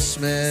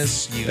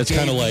 Christmas, you It's gave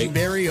kinda me like-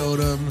 Barry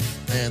Odom,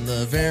 and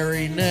the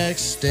very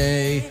next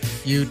day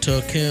you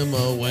took him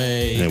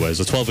away. Anyways,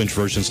 the 12-inch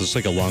version, so it's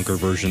like a longer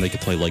version. They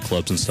could play like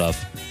clubs and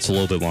stuff. It's a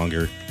little bit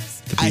longer.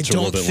 The I beats are a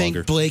don't little bit think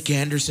longer. Blake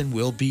Anderson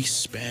will be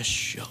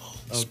special.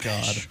 Oh,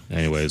 God.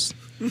 Anyways,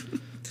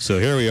 so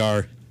here we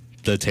are,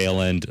 the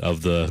tail end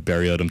of the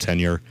Barry Odom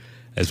tenure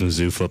as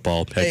Mizzou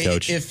football head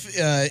coach.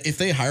 If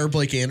they hire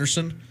Blake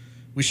Anderson,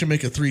 we should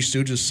make a Three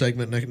Stooges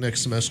segment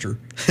next semester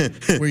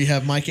where you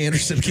have Mike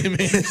Anderson, Kim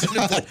Anderson,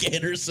 and Blake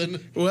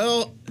Anderson.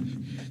 Well,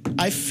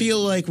 I feel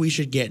like we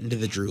should get into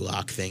the Drew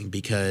Lock thing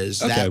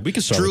because we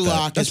can start Drew with that.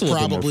 Lock That's is a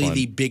little bit more probably fun.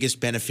 the biggest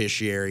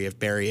beneficiary of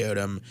Barry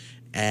Odom,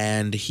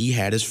 and he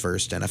had his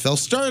first NFL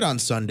start on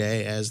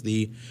Sunday as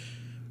the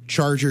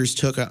Chargers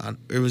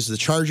it was the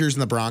Chargers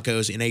and the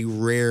Broncos in a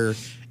rare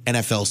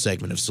NFL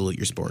segment of Salute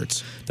Your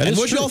Sports. That and is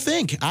what true. y'all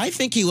think? I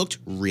think he looked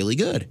really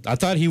good. I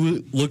thought he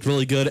looked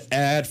really good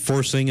at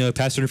forcing a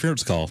pass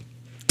interference call.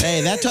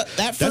 Hey, that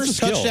a first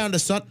skill. touchdown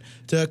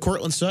to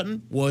Cortland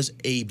Sutton was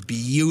a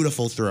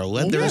beautiful throw.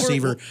 Led the Well,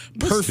 receiver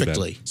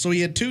perfectly. So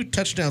he had 2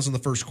 touchdowns in the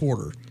first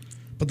quarter,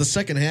 but the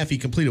second half he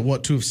completed,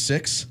 2 of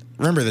 6?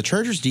 Remember, the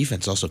Chargers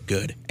defense also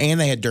good, and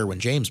they had Derwin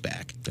James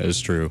back. That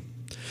is true.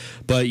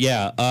 But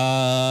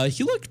yeah,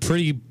 he looked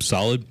pretty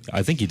solid.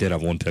 I think he did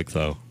have one pick,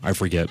 though. I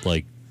forget,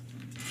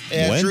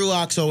 Yeah, when? Drew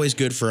Lock's always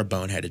good for a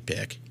boneheaded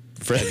pick.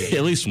 For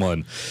at least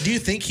one. Do you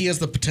think he has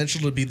the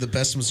potential to be the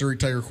best Missouri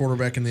Tiger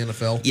quarterback in the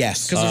NFL?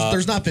 Yes. Because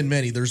there's not been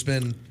many. There's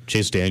been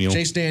Chase Daniel,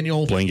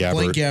 Blaine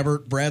Gabbert.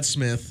 Gabbert, Brad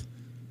Smith.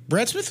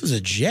 Brad Smith was a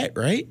Jet,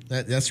 right?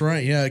 That's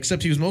right, yeah,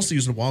 except he was mostly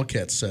using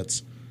Wildcat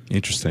sets.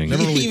 Interesting.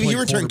 Never really He played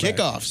returned quarterback.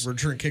 kickoffs.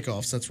 Returned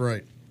kickoffs, that's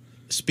right.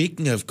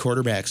 Speaking of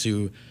quarterbacks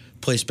who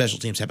play special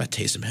teams, how about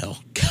Taysom Hill?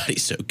 God,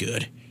 he's so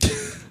good.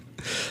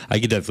 I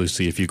could definitely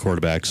see a few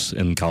quarterbacks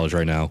in college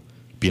right now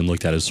being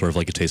looked at as sort of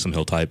like a Taysom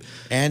Hill type.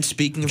 And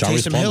speaking of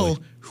Jarvis Taysom Hill,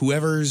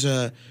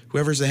 Plumlee.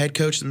 whoever's the head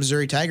coach of the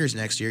Missouri Tigers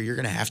next year, you're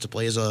going to have to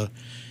play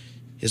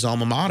his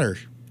alma mater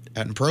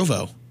out in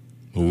Provo.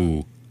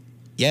 Ooh.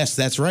 Yes,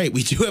 that's right.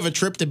 We do have a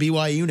trip to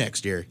BYU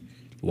next year.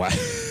 Wow.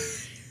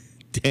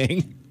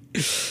 Dang.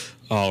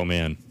 Oh,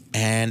 man.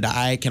 And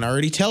I can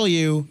already tell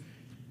you,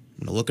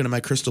 I'm looking at my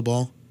crystal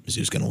ball,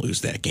 Mizzou's going to lose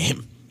that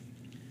game.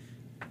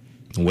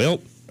 Well.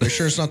 Are you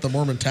sure it's not the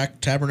Mormon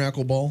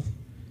Tabernacle Ball?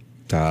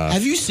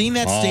 Have you seen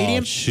that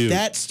stadium? Shoot.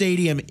 That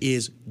stadium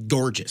is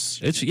gorgeous.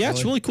 It's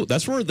really cool.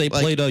 That's where they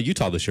played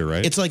Utah this year,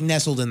 right? It's like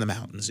nestled in the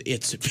mountains.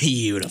 It's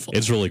beautiful.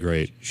 It's really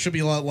great. Should be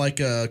a lot like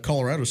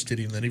Colorado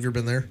Stadium then. Have you ever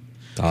been there?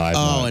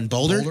 And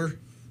Boulder?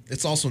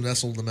 It's also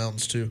nestled in the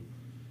mountains too.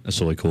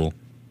 That's really cool.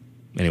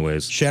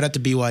 Anyways. Shout out to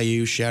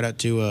BYU. Shout out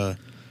to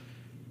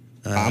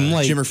I'm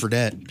like Jimmer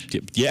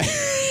Fredette. Yeah.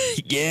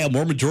 Yeah,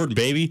 Mormon Jordan,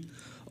 baby.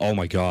 Oh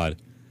my God.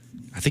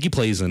 I think he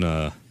plays in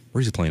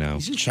where's he playing now?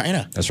 He's in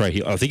China. That's right.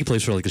 I think he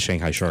plays for like the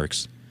Shanghai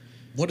Sharks.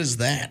 What is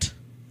that?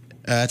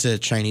 That's a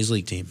Chinese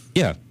league team.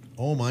 Yeah.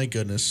 Oh my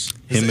goodness.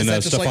 Him and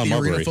that just like Stephon the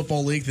Marbury. Arena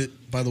Football League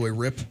that, by the way,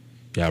 RIP?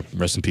 Yeah,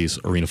 rest in peace,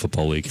 Arena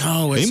Football League.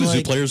 Oh, it's Any Mizzou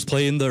like- players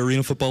play in the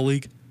Arena Football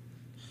League?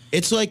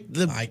 It's like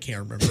I can't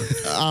remember.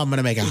 I'm going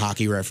to make a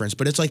hockey reference,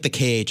 but it's like the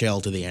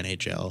KHL to the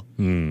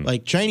NHL.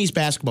 Like Chinese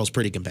basketball is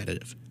pretty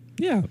competitive.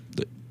 Yeah,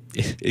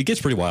 it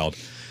gets pretty wild.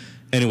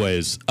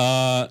 Anyways,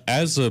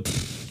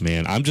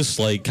 I'm just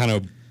like kind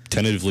of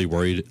tentatively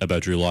worried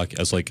about Drew Lock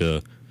as like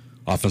a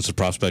offensive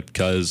prospect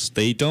because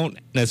they don't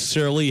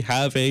necessarily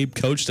have a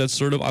coach that's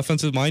sort of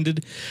offensive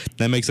minded.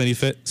 That makes any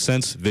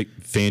sense. Vic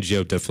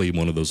Fangio, definitely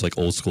one of those like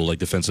old school like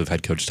defensive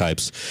head coach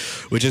types,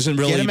 which isn't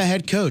really get him a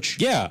head coach.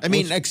 Yeah,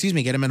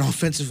 get him an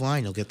offensive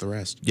line. You'll get the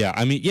rest. Yeah,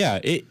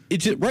 it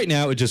just, right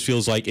now it just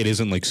feels like it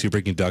isn't like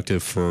super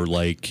conductive for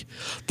like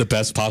the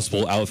best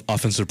possible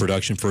offensive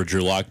production for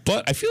Drew Lock.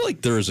 But I feel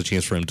like there is a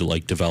chance for him to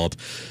like develop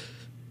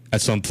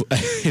at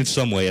in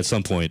some way at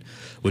some point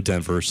with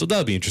Denver. So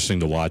that'll be interesting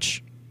to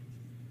watch.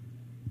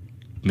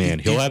 Man,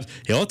 he'll have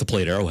to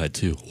play at Arrowhead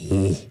too.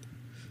 Ooh.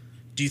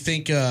 Do you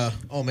think?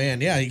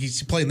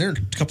 He's playing there in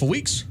a couple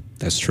weeks.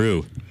 That's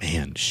true.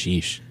 Man,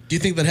 sheesh. Do you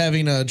think that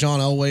having John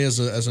Elway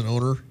as an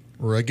owner,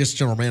 or I guess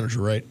general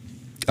manager, right?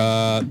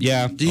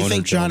 Yeah. Do you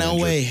think John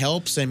Elway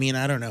helps? I mean,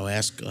 I don't know.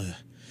 Ask.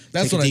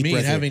 That's what I mean.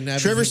 Having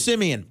Trevor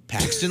Siemian,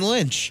 Paxton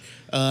Lynch,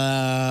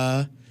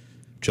 Joe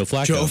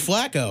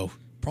Flacco.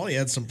 Probably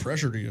add some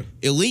pressure to you.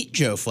 Elite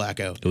Joe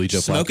Flacco.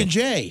 Smokin'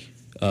 Jay.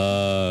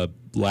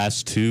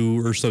 Last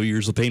 2 or so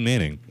years of Peyton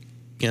Manning.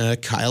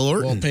 Kyle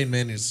Orton. Well, Peyton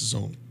Manning is his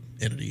own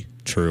entity.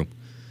 True.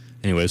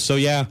 Anyway, so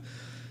yeah,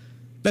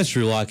 that's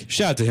Drew Lock.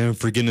 Shout out to him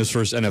for getting his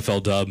first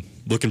NFL dub.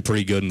 Looking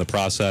pretty good in the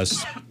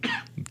process.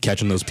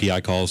 Catching those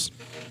PI calls.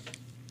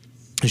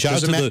 Shout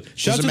out to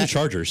the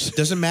Chargers.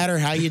 Doesn't matter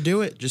how you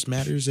do it. Just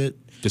matters that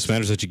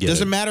you get it.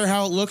 Doesn't matter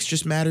how it looks.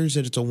 Just matters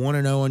that it's a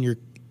 1-0 on your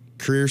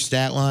career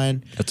stat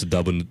line. That's a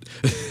dub.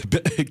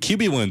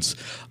 QB wins.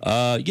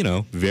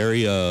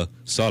 Very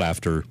sought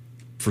after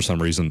for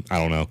some reason. I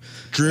don't know.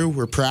 Drew,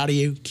 we're proud of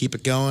you. Keep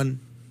it going.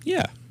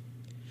 Yeah.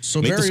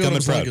 So Barry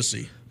Odom's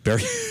legacy.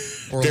 Barry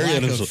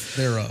lack of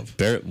thereof.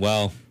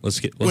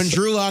 When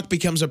Drew Lock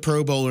becomes a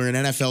Pro Bowler, an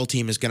NFL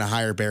team is going to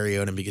hire Barry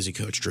Odom because he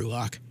coached Drew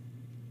Lock.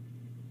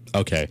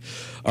 Okay.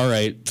 All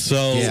right.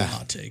 So yeah.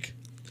 Hot take.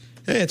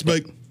 Hey, it's my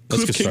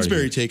Cliff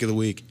Kingsbury take of the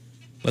week.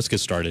 Let's get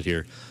started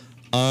here.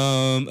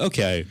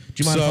 Okay.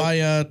 Do you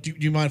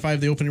mind if I have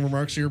the opening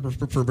remarks here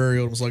for Barry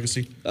Odom's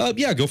legacy?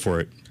 Yeah, go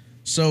for it.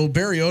 So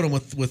Barry Odom,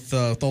 with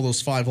all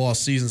those 5 loss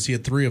seasons, he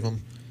had 3 of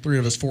them, 3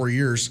 of his 4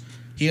 years.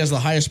 He has the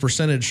highest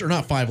percentage, or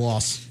not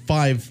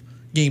 5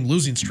 game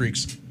losing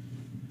streaks.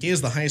 He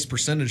has the highest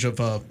percentage of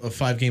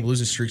 5 game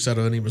losing streaks out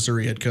of any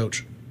Missouri head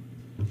coach.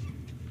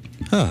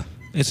 Huh.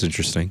 It's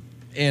interesting.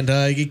 And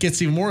it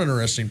gets even more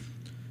interesting.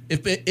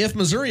 If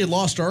Missouri had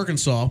lost to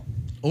Arkansas,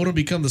 Odom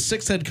become the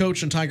 6th head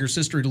coach in Tigers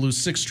history to lose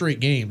 6 straight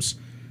games,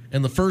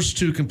 and the first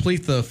to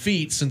complete the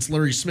feat since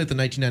Larry Smith in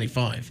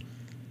 1995.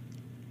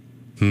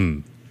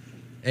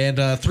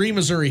 And 3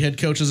 Missouri head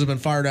coaches have been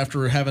fired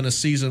after having a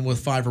season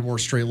with 5 or more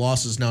straight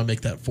losses. Now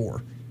make that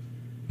 4.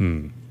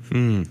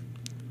 Mizzou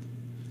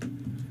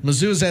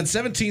has had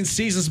 17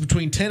 seasons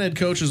between 10 head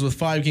coaches with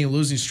 5-game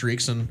losing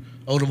streaks, and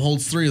Odom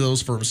holds 3 of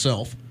those for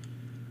himself.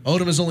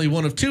 Odom is only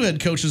one of 2 head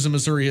coaches in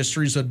Missouri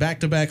history who's had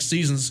back-to-back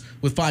seasons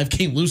with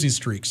 5-game losing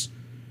streaks.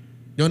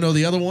 You want to know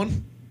the other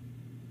one?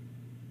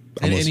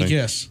 Any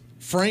guess?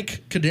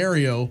 Frank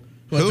Cadario,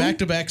 who had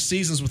back-to-back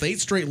seasons with 8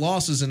 straight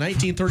losses in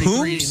 1933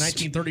 and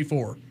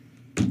 1934.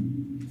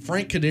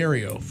 Frank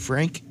Cadario.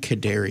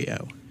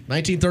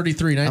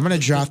 1933. I'm going to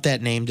jot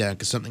that name down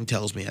because something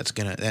tells me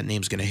that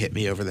name's going to hit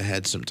me over the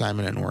head sometime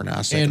in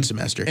an second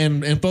semester.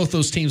 And both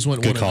those teams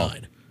went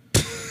 1-9.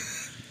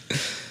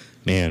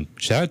 Man,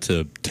 shout out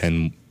to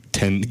 10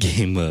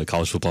 game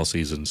college football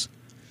seasons.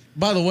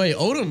 By the way,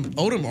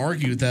 Odom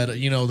argued that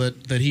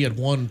that he had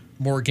won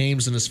more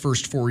games in his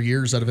first 4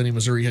 years out of any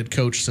Missouri head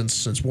coach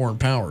since Warren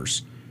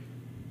Powers,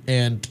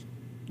 and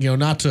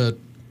not to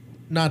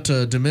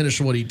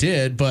diminish what he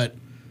did, but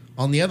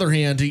on the other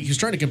hand, he's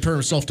trying to compare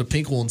himself to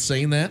Pinkel in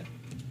saying that.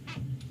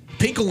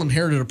 Pinkel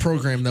inherited a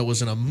program that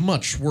was in a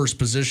much worse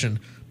position.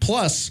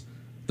 Plus,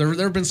 there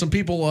have been some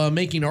people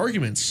making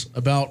arguments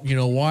about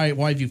why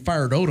have you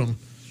fired Odom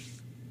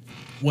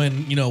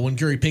when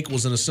Gary Pinkel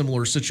was in a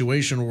similar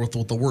situation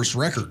with the worst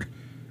record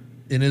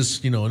in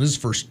his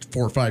first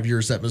 4 or 5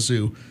 years at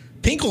Mizzou.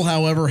 Pinkel,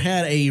 however,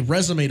 had a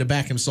resume to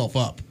back himself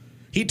up.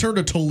 He turned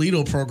a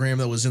Toledo program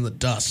that was in the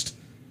dust.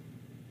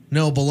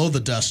 No, below the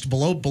dust,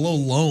 below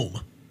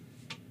loam.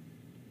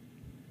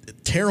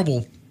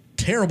 Terrible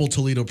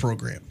Toledo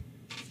program.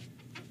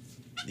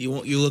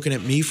 You looking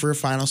at me for a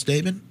final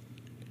statement?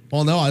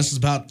 Well, no, this is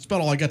about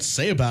all I got to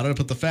say about it.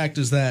 But the fact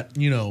is that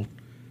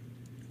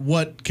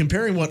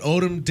comparing what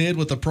Odom did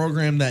with a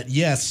program that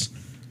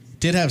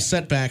did have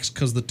setbacks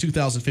because of the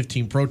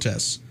 2015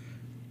 protests,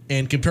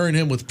 and comparing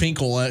him with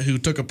Pinkel, who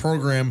took a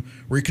program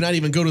where he could not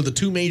even go to the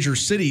 2 major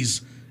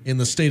cities in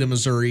the state of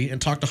Missouri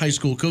and talk to high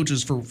school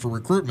coaches for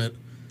recruitment,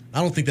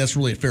 I don't think that's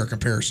really a fair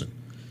comparison.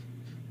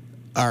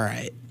 All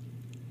right.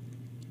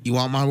 You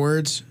want my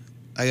words?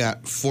 I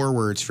got 4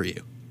 words for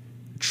you.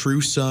 True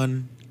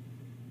son,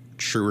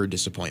 truer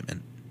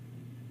disappointment.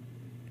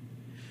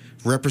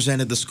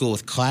 Represented the school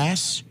with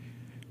class,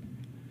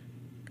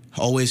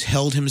 always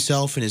held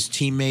himself and his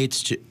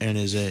teammates and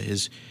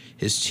his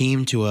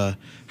team to a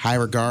high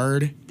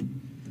regard.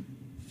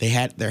 They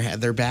had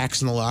their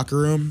backs in the locker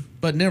room,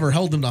 but never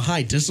held them to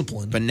high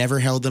discipline.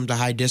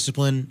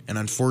 And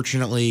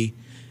unfortunately,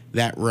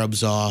 that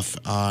rubs off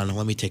on.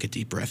 Let me take a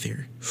deep breath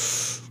here.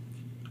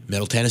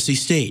 Middle Tennessee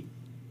State,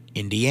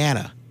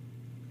 Indiana,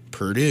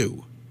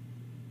 Purdue.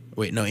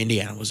 Wait, no,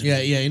 Indiana was.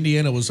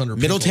 Indiana was under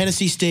Middle Pinkel.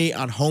 Tennessee State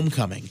on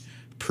homecoming.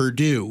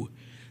 Purdue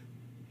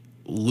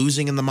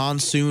losing in the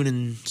monsoon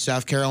in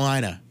South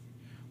Carolina,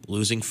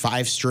 losing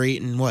 5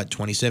 straight in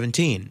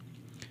 2017.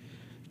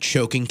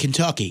 Choking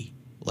Kentucky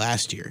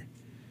last year.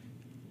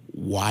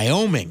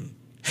 Wyoming.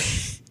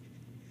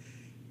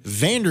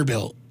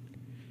 Vanderbilt.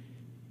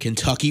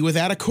 Kentucky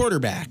without a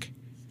quarterback.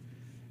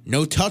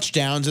 No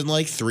touchdowns in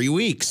like 3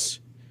 weeks.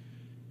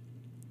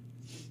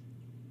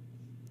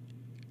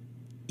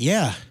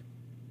 Yeah.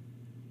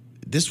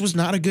 This was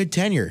not a good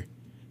tenure.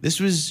 This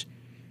was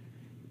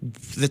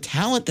the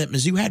talent that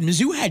Mizzou had.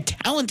 Mizzou had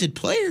talented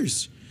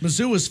players.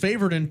 Mizzou was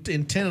favored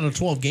in 10 out of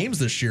 12 games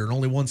this year and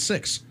only won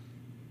 6.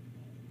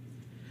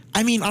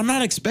 I mean, I'm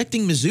not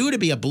expecting Mizzou to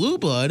be a blue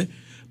blood,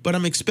 but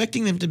I'm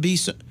expecting them to be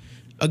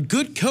a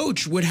good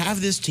coach would have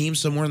this team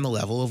somewhere in the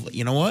level of,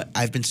 you know what?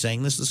 I've been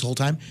saying this whole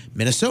time.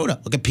 Minnesota.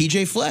 Look at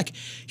PJ Fleck.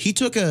 He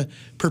took a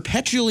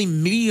perpetually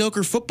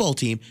mediocre football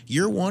team.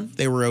 Year 1,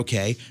 they were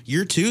okay.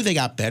 Year 2, they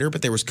got better,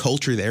 but there was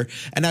culture there.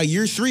 And now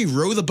year 3,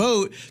 row the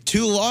boat,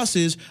 2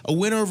 losses, a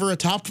win over a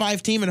top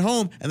 5 team at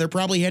home, and they're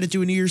probably headed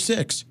to a New Year's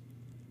 6.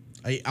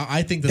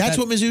 I think that's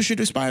what Mizzou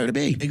should aspire to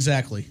be.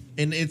 Exactly.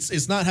 And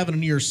it's not having a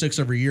New Year's 6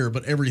 every year,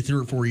 but every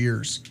 3 or 4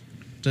 years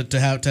to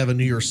have a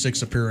New Year's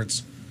 6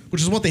 appearance,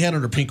 which is what they had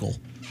under Pinkel.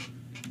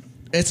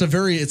 It's a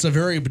very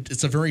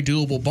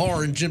doable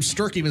bar, and Jim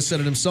Sturk even said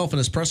it himself in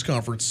his press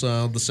conference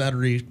the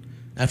Saturday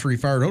after he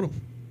fired Odom.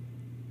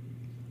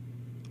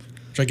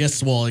 Which I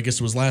guess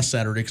it was last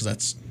Saturday because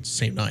that's the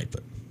same night.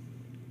 But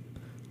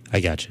I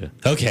gotcha.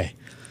 Okay.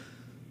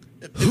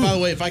 And by the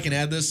way, if I can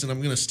add this, and I'm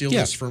going to steal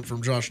this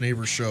from Josh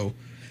Neighbors' show.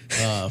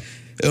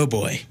 Oh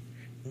boy,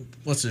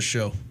 what's his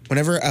show?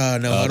 Whenever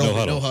No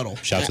Huddle. No Huddle.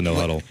 Shout to No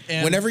Huddle.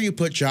 And whenever you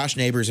put Josh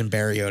Neighbors and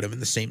Barry Odom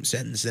in the same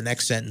sentence, the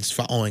next sentence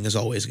following is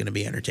always going to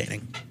be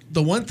entertaining.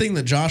 The one thing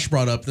that Josh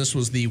brought up, this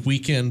was the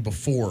weekend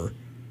before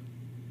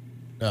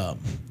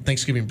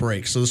Thanksgiving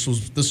break, so this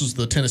was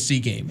the Tennessee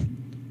game.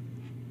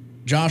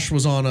 Josh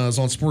was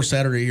on Sports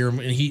Saturday here,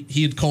 and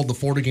he had called the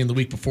Florida game the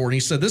week before, and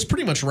he said this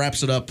pretty much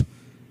wraps it up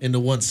into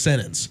one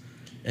sentence,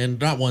 and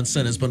not one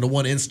sentence, but into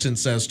one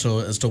instance as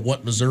to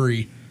what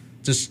Missouri,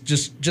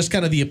 just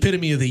kind of the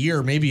epitome of the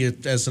year, maybe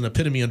as an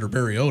epitome under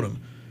Barry Odom,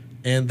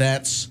 and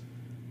that's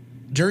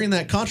during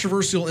that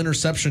controversial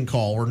interception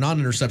call or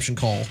non-interception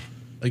call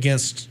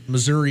against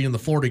Missouri in the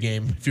Florida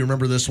game. If you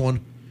remember this one,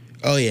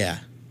 oh yeah,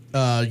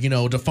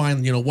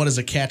 define what is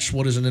a catch,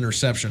 what is an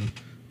interception,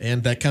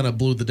 and that kind of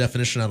blew the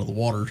definition out of the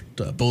water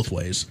both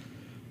ways,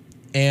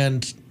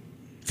 and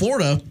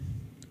Florida.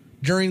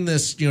 During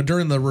this,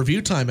 during the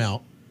review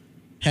timeout,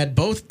 had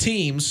both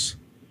teams,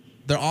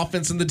 their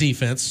offense and the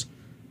defense,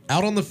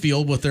 out on the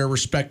field with their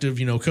respective,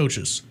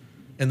 coaches,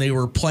 and they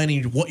were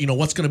planning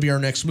what's going to be our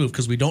next move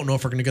because we don't know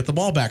if we're going to get the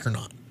ball back or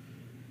not.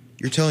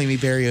 You're telling me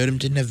Barry Odom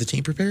didn't have the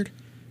team prepared?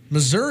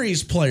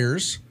 Missouri's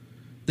players,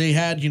 they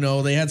had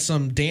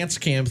some dance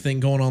cam thing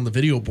going on the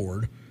video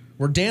board.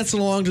 We're dancing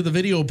along to the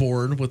video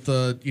board with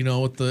the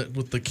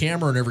with the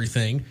camera and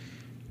everything.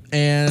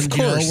 And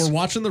we're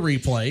watching the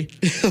replay,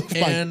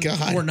 and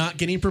we're not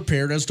getting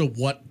prepared as to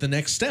what the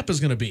next step is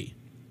going to be.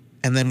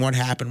 And then what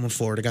happened when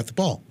Florida got the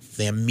ball?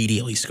 They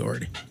immediately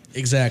scored.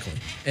 Exactly.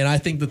 And I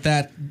think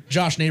that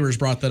Josh Neighbors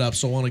brought that up,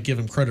 so I want to give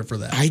him credit for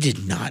that. I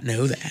did not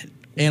know that.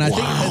 And I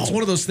think it's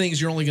one of those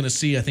things you're only going to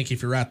see, I think,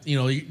 if you're at,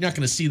 you're not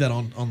going to see that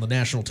on the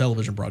national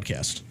television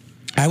broadcast.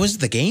 I was at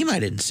the game. I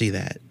didn't see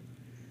that.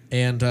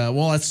 And,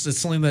 it's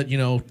something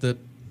that,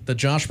 that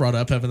Josh brought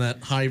up, having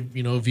that high,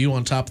 view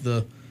on top of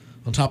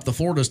the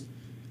Florida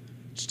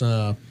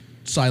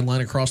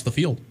sideline across the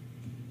field.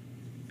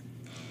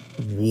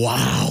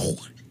 Wow.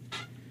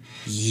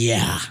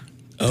 Yeah.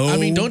 Oh. I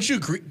mean, don't you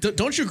agree?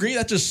 Don't you agree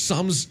that just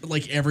sums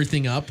like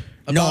everything up?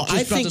 About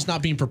just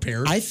not being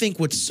prepared. I think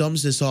what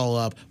sums this all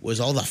up was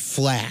all the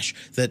flash,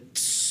 that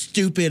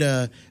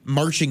stupid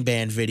marching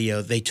band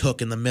video they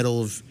took in the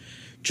middle of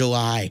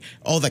July,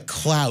 all the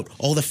clout,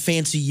 all the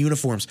fancy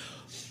uniforms.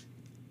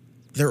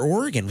 They're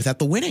Oregon without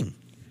the winning.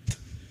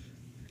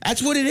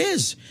 That's what it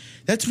is.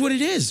 That's what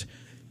it is.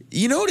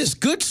 You notice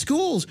good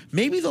schools,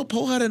 maybe they'll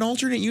pull out an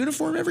alternate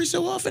uniform every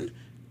so often.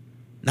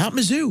 Not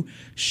Mizzou.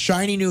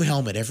 Shiny new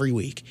helmet every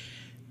week.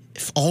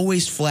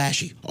 Always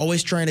flashy.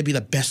 Always trying to be the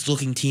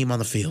best-looking team on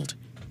the field.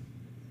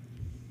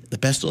 The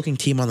best-looking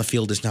team on the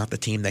field is not the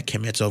team that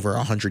commits over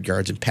 100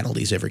 yards in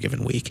penalties every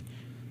given week.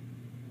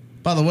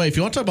 By the way, if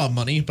you want to talk about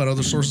money, about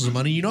other sources of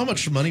money, you know how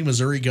much money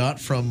Missouri got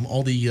from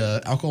all the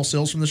alcohol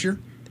sales from this year?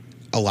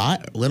 A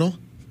lot? A little?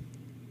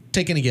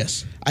 Take any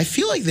guess. I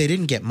feel like they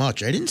didn't get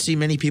much. I didn't see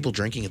many people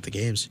drinking at the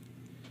games.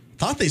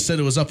 Thought they said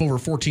it was up over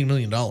 $14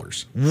 million.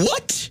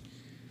 What?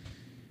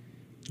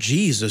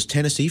 Geez, those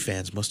Tennessee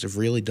fans must have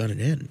really done it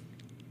in.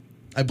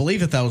 I believe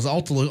that was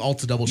all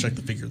to double check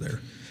the figure there.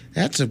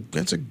 That's a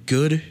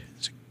good.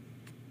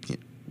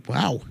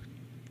 Wow.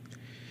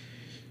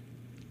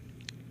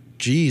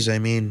 Geez, I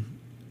mean,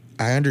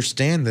 I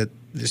understand that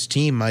this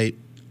team might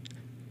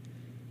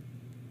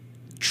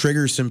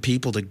trigger some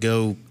people to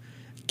go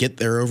get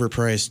their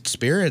overpriced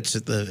spirits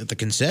at the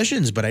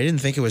concessions, but I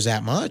didn't think it was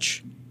that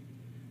much.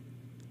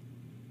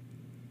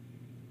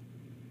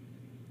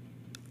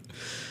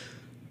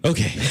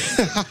 Okay.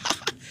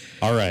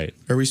 All right.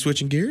 Are we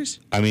switching gears?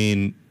 I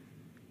mean,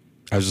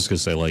 I was just going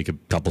to say like a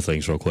couple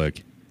things real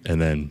quick,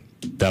 and then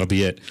that'll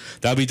be it.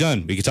 That'll be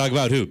done. We could talk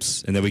about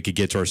hoops, and then we could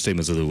get to our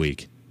statements of the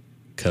week,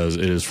 because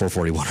it is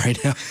 4:41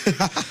 right now.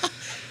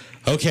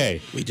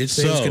 Okay. We did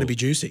say it was going to be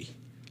juicy.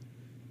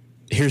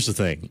 Here's the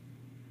thing.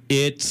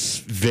 It's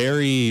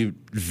very,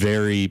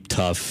 very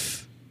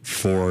tough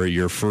for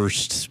your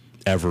first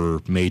ever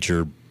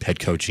major head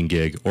coaching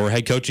gig, or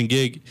head coaching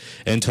gig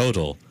in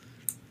total,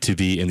 to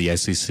be in the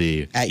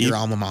SEC At your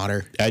alma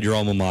mater. At your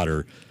alma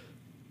mater.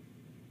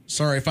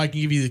 Sorry, if I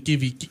can give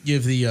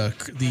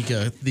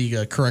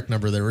the correct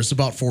number there, it's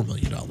about $4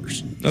 million.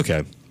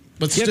 Okay,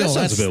 but still, that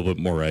sounds a little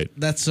bit more right.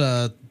 That's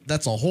a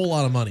whole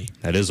lot of money.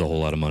 That is a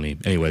whole lot of money.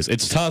 Anyways,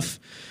 it's tough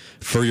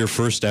for your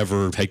first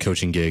ever head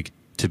coaching gig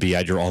to be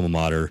at your alma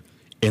mater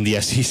in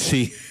the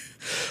SEC,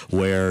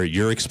 where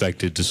you're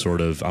expected to sort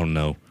of, I don't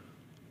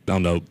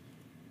know,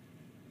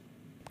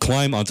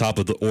 climb on top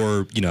of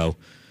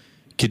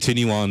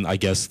continue on, I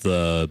guess,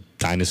 the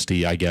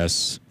dynasty,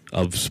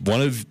 of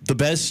one of the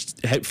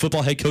best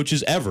football head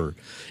coaches ever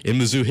in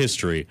Mizzou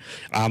history.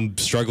 I'm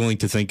struggling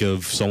to think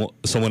of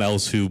someone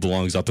else who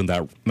belongs up in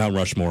that Mount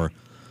Rushmore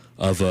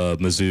of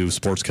Mizzou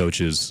sports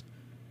coaches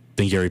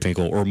than Gary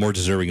Pinkel, or more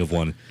deserving of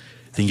one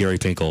than Gary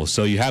Pinkel.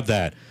 So you have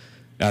that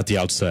at the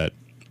outset.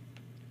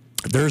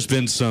 There's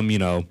been some,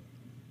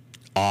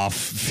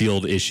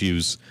 off-field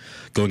issues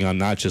going on,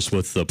 not just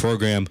with the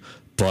program,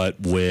 but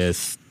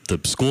with the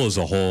school as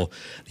a whole.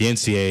 The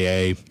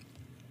NCAA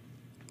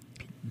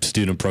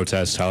student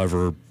protests,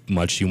 however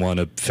much you want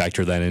to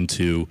factor that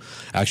into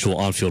actual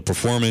on-field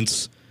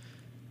performance.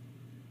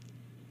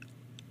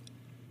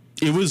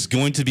 It was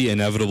going to be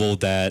inevitable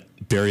that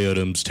Barry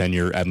Odom's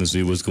tenure at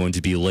Mizzou was going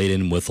to be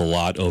laden with a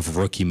lot of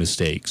rookie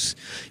mistakes.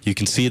 You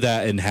can see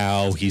that in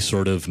how he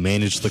sort of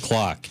managed the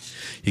clock.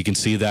 You can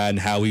see that in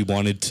how he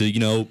wanted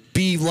to,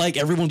 be like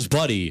everyone's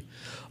buddy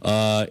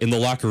in the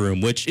locker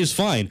room, which is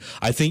fine.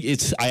 I think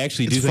it's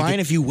fine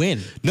if you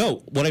win.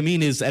 No, what I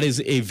mean is that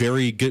is a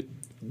very good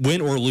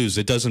win or lose.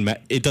 It doesn't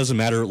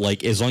matter.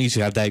 Like, as long as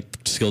you have that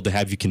skill to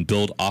have, you can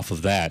build off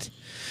of that.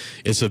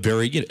 It's a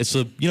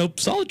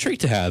solid trait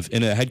to have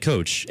in a head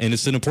coach, and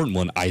it's an important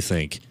one, I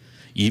think.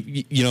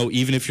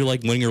 Even if you're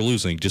like winning or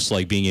losing, just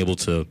like being able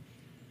to,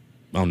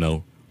 I don't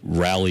know,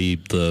 rally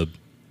the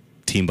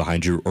team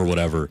behind you or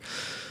whatever.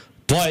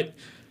 But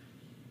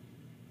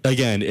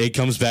again, it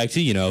comes back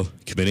to,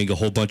 committing a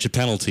whole bunch of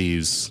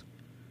penalties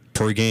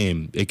per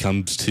game. It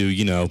comes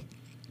to,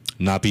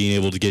 not being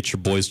able to get your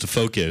boys to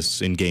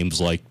focus in games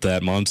like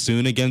that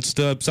monsoon against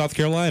South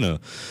Carolina,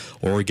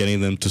 or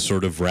getting them to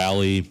sort of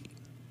rally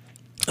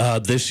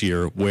this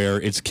year,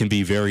 where it can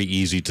be very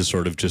easy to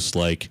sort of just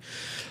like,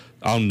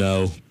 I don't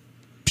know,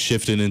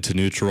 shift it into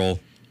neutral.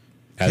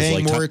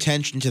 Paying more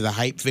attention to the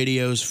hype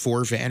videos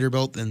for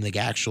Vanderbilt than the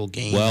actual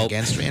game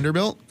against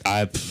Vanderbilt?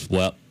 I'll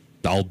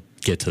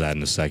get to that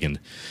in a second.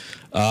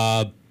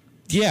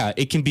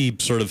 It can be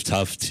sort of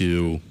tough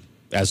to,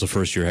 as a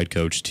first-year head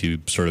coach, to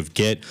sort of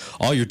get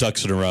all your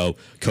ducks in a row,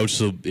 coach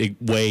the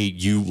way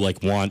you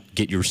want,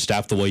 get your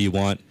staff the way you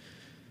want.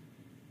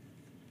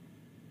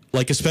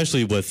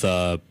 Especially with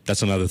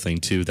that's another thing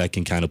too that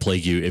can kind of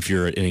plague you if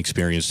you're an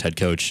inexperienced head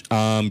coach.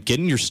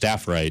 Getting your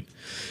staff right,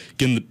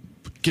 getting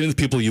the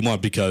people you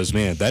want, because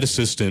man, that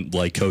assistant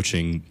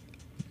coaching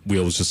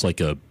wheel was just like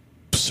a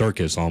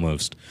circus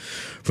almost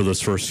for those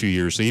first few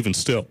years. So even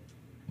still,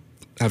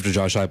 after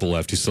Josh Heupel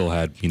left, you still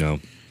had you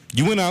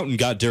went out and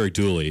got Derek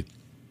Dooley.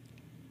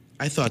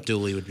 I thought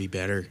Dooley would be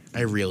better.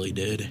 I really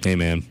did. Hey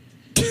man,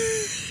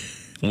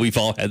 we've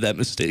all had that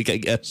mistake. I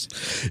guess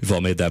we've all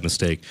made that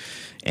mistake.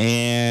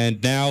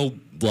 And now,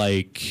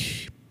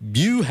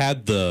 you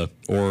had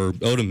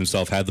Odom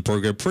himself had the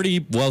program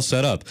pretty well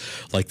set up.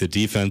 The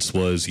defense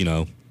was,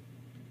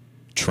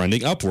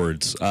 trending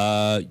upwards.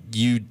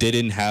 You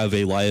didn't have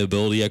a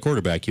liability at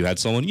quarterback. You had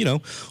someone,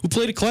 who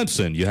played at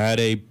Clemson. You had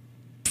a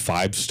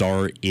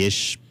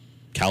 5-star-ish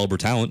caliber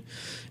talent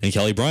and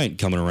Kelly Bryant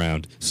coming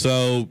around.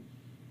 So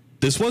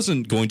this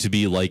wasn't going to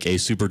be a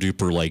super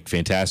duper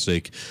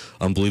fantastic,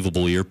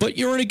 unbelievable year, but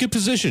you're in a good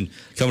position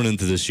coming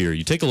into this year.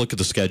 You take a look at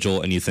the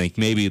schedule and you think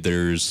maybe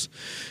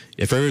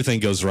if everything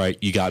goes right,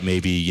 you got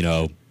maybe,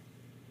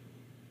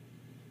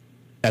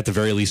 at the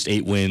very least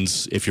 8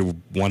 wins, if you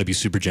want to be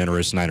super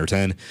generous, 9 or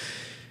 10,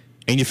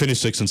 and you finish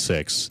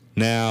 6-6.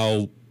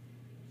 Now,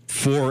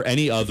 for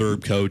any other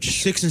coach,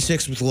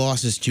 6-6 with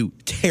losses to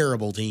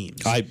terrible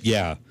teams.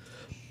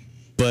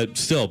 But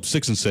still,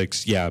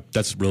 6-6,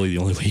 that's really the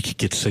only way you could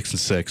get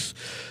 6-6.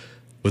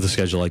 with a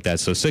schedule like that.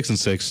 So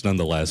 6-6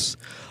 nonetheless.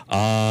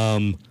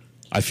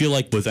 I feel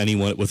like with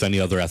any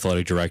other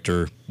athletic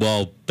director,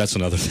 well, that's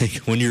another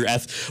thing. When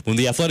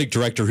the athletic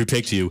director who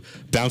picked you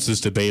bounces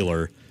to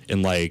Baylor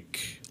in like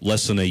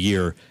less than a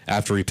year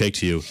after he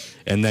picked you,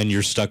 and then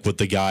you're stuck with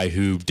the guy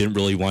who didn't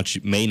really want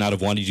you, may not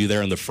have wanted you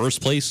there in the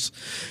first place,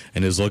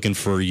 and is looking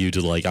for you to,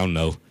 like, I don't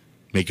know,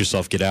 make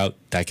yourself get out.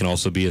 That can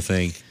also be a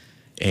thing.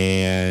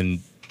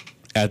 And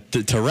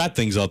to wrap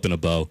things up in a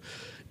bow,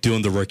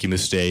 doing the rookie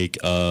mistake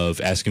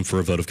of asking for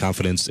a vote of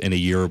confidence in a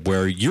year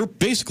where you're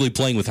basically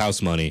playing with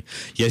house money.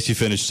 Yes, you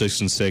finished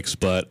 6-6,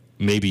 but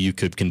maybe you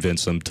could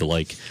convince them to,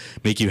 like,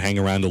 make you hang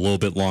around a little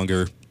bit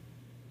longer.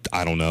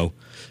 I don't know.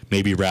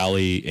 Maybe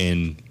rally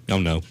and, I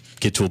don't know,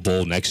 get to a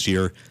bowl next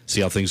year,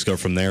 see how things go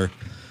from there.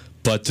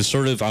 But to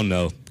sort of, I don't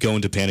know, go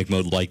into panic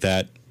mode like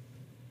that,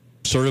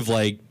 sort of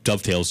like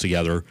dovetails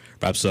together,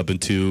 wraps up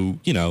into,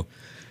 you know,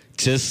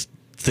 just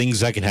things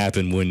that can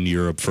happen when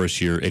you're a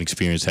first-year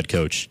inexperienced head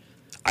coach.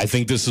 I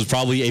think this is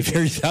probably a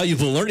very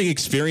valuable learning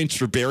experience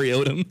for Barry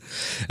Odom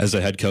as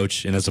a head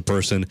coach and as a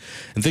person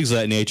and things of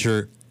that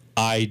nature.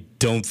 I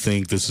don't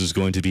think this is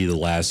going to be the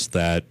last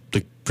that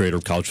the greater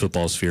college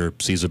football sphere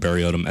sees of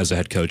Barry Odom as a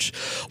head coach.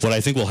 What I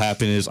think will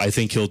happen is I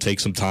think he'll take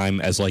some time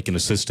as like an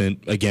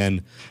assistant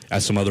again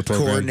at some other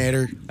program.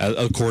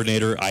 A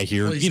coordinator. I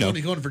hear, he's going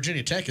to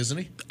Virginia Tech, isn't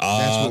he?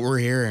 That's what we're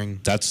hearing.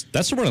 That's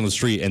the word on the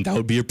street, and that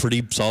would be a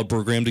pretty solid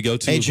program to go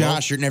to. Hey,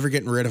 Josh, you're never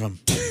getting rid of him.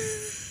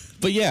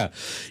 But yeah,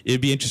 it'd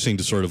be interesting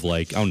to sort of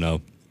like, I don't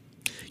know,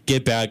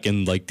 get back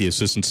in like the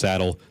assistant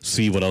saddle,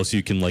 see what else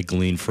you can like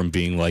glean from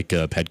being like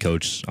a head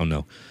coach. I don't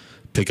know,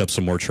 pick up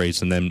some more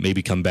traits, and then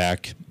maybe come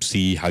back,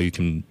 see how you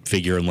can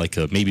figure in like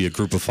maybe a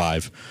group of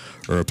 5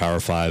 or a power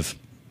 5,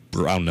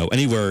 or I don't know,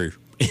 anywhere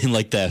in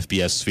like the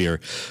FBS sphere.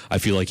 I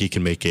feel like he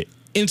can make it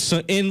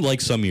in like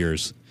some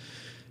years.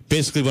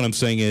 Basically, what I'm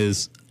saying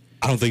is,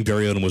 I don't think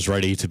Barry Odom was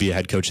ready to be a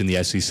head coach in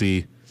the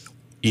SEC,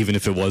 even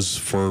if it was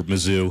for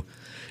Mizzou.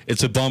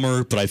 It's a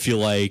bummer, but I feel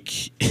like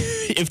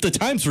if the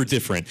times were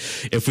different,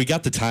 if we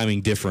got the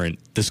timing different,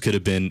 this could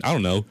have been, I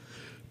don't know,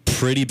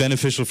 pretty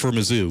beneficial for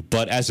Mizzou.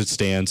 But as it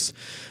stands,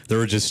 there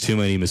were just too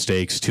many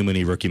mistakes, too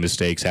many rookie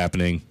mistakes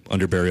happening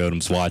under Barry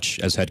Odom's watch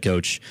as head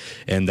coach,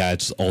 and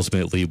that's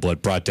ultimately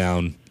what brought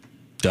down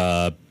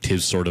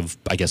his sort of,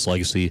 I guess,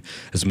 legacy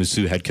as a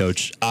Mizzou head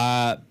coach.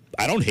 I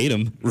don't hate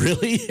him,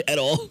 really, at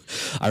all.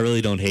 I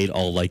really don't hate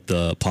all, like,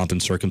 the pomp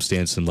and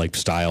circumstance and, like,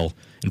 style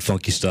and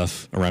funky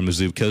stuff around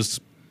Mizzou because,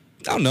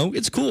 I don't know,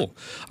 it's cool.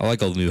 I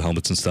like all the new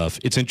helmets and stuff.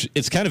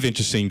 It's kind of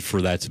interesting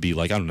for that to be,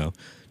 like, I don't know,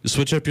 to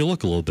switch up your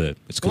look a little bit.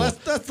 It's cool. Well,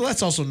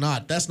 that's also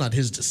that's not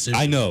his decision.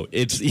 I know.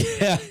 It's just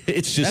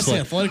that's like,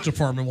 the athletic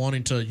department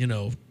wanting to, you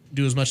know,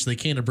 do as much as they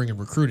can to bring in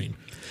recruiting.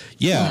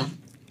 Yeah.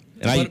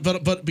 And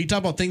but we talk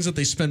about things that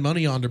they spend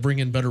money on to bring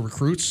in better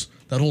recruits.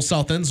 That whole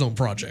South End Zone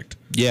project.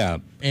 Yeah.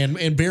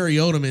 And Barry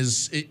Odom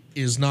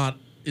is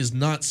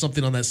not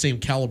something on that same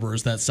caliber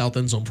as that South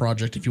End Zone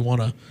project. If you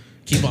want to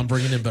keep on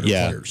bringing in better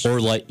players,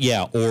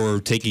 or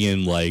taking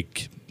in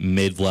like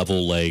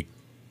mid-level, like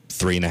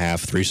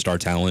 3.5-3-star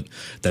talent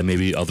that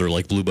maybe other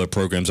like blue blood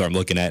programs aren't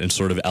looking at, and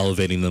sort of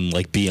elevating them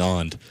like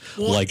beyond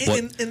and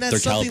that's their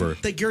caliber.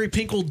 That Gary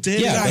Pinkel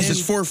did. Yeah, guys, it's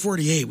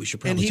 448. We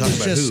should probably talk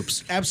about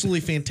hoops.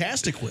 Absolutely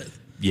fantastic with.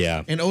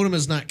 Yeah, and Odom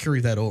has not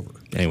carried that over.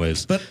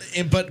 Anyways, but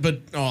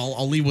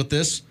I'll leave with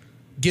this.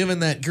 Given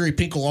that Gary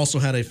Pinkel also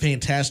had a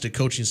fantastic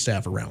coaching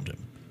staff around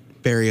him,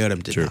 Barry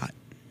Odom did not.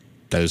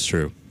 That is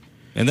true,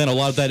 and then a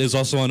lot of that is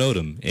also on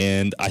Odom.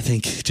 And I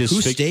think who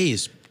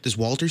stays? Does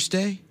Walter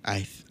stay?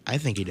 I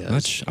think he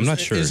does. I'm not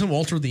sure. Isn't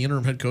Walter the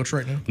interim head coach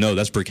right now? No,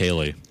 that's Brick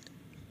Haley.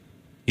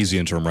 He's the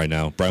interim right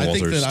now. Brian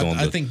Walter is still on.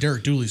 I think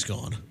Derek Dooley's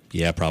gone.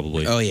 Yeah,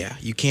 probably. Oh yeah,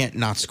 you can't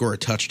not score a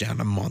touchdown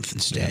a month and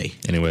stay.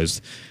 Yeah.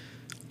 Anyways.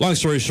 Long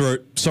story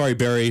short, sorry,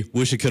 Barry.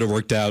 Wish it could have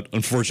worked out.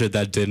 Unfortunate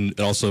that didn't. It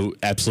also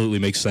absolutely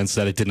makes sense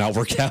that it did not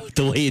work out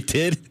the way it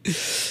did.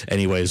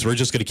 Anyways, we're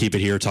just going to keep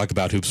it here, talk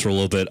about hoops for a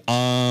little bit.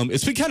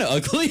 It's been kind of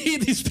ugly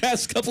these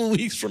past couple of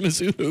weeks for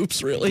Mizzou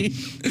hoops, really.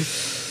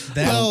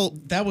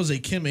 That was a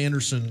Kim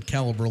Anderson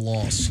caliber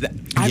loss.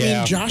 I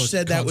mean, Josh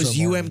said that was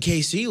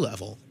UMKC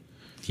level.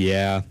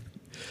 Yeah.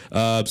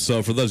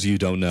 So for those of you who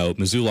don't know,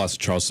 Mizzou lost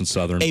to Charleston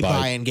Southern. A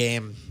buy-in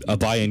game. A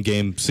buy-in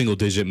game, single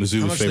digit.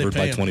 Mizzou was favored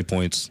by 20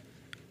 points.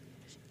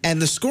 And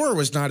the score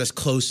was not as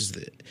close as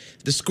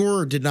the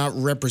score did not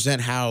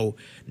represent how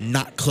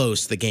not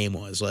close the game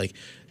was. Like,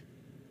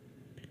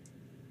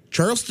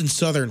 Charleston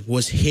Southern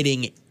was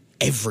hitting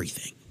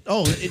everything.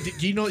 Oh,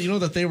 you know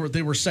that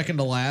they were second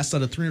to last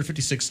out of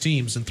 356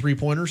 teams in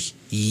 3-pointers?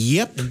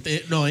 Yep. In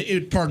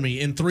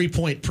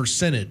 3-point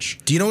percentage.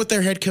 Do you know what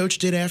their head coach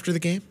did after the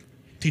game?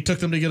 He took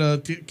them to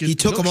get he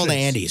took them all to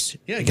Andy's.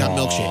 Yeah, he got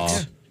milkshakes.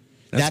 Yeah.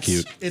 That's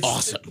cute. It's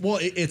awesome. Well,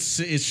 it's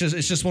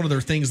just one of their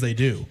things they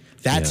do.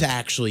 That's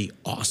actually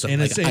awesome.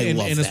 And I love that.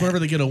 And it's whenever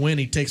they get a win,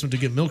 he takes them to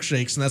get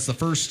milkshakes, and that's the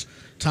first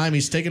time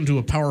he's taken them to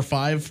a Power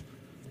 5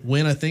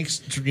 win, I think.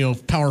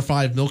 Power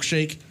 5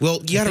 milkshake.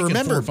 Well, you got to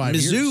remember,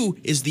 Mizzou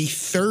is the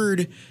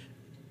third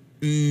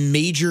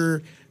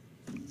major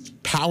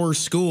power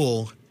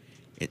school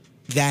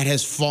that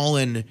has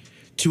fallen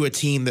to a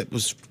team that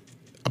was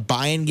a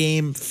buy-in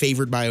game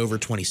favored by over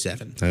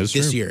 27 this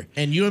true. year.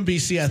 And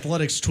UMBC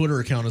Athletics Twitter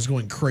account is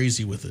going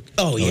crazy with it.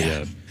 Oh,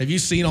 yeah. Have you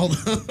seen all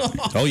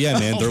the Oh yeah,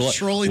 man. all They're the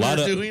trolling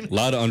they're doing? A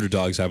lot of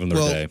underdogs having their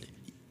day.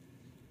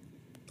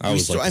 Where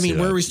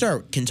do we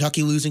start?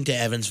 Kentucky losing to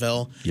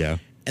Evansville. Yeah.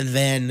 And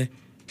then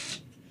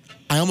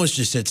I almost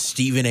just said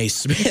Stephen A.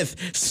 Smith.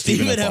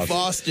 Stephen F.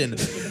 Austin.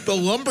 The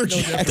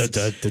Lumberjacks.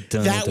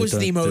 That was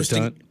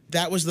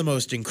the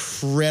most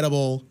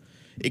incredible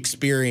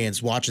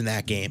experience watching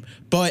that game.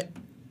 But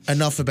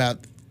enough about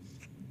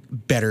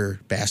better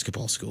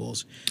basketball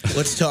schools.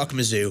 Let's talk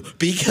Mizzou,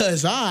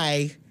 because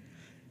I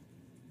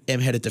am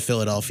headed to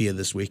Philadelphia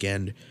this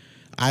weekend.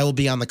 I will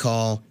be on the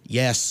call.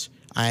 Yes,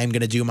 I am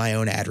going to do my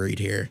own ad read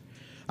here.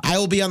 I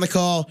will be on the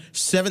call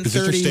 7:30. Is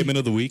this your statement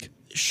of the week?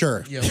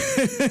 Sure. Yo.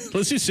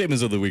 Let's do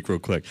statements of the week real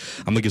quick.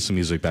 I'm going to get some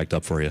music backed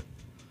up for you.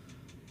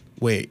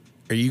 Wait,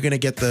 are you going to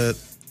get the...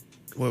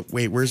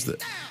 Wait, where's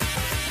the...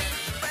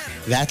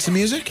 That's the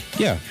music?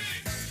 Yeah.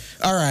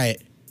 All right.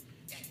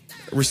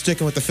 We're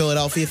sticking with the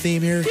Philadelphia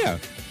theme here? Yeah.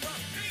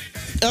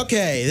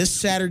 Okay, this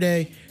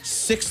Saturday,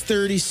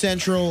 6:30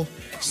 Central,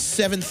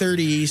 7:30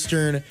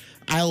 Eastern.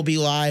 I'll be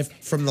live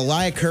from the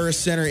Liacouras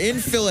Center in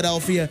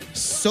Philadelphia,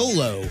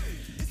 solo,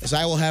 as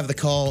I will have the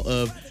call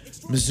of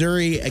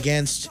Missouri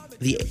against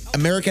the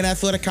American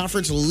Athletic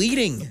Conference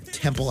leading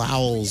Temple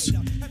Owls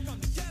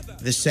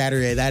this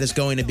Saturday. That is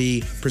going to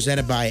be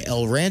presented by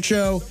El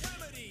Rancho.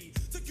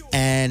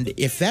 And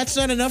if that's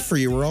not enough for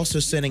you, we're also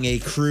sending a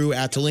crew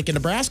out to Lincoln,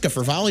 Nebraska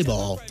for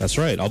volleyball. That's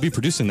right. I'll be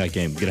producing that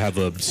game. We're going to have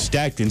a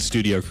stacked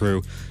in-studio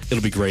crew.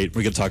 It'll be great.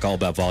 We're going to talk all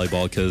about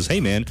volleyball because, hey,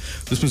 man,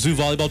 this Mizzou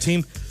volleyball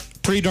team,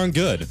 pretty darn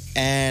good.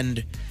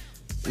 And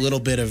a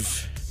little bit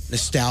of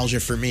nostalgia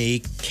for me.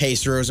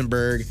 Case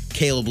Rosenberg,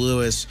 Caleb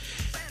Lewis,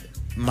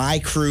 my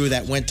crew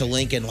that went to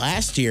Lincoln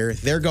last year,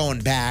 they're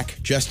going back.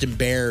 Justin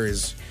Bear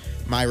is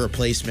my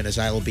replacement, as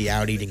I will be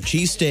out eating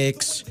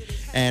cheesesteaks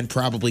and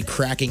probably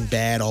cracking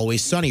bad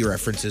Always Sunny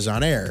references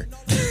on air.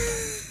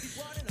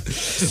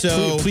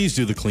 So please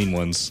do the clean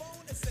ones.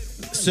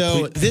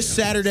 So this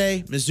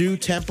Saturday, Mizzou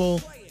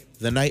Temple,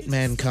 the night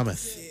man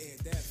cometh.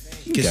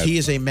 Because he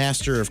is a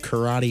master of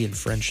karate and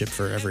friendship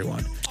for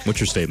everyone. What's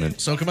your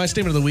statement? So can my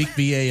statement of the week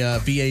be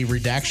a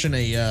redaction,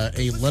 a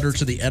letter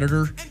to the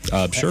editor?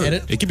 Sure.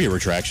 Edit? It could be a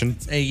retraction.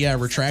 A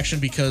retraction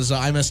because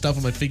I messed up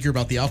on my figure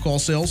about the alcohol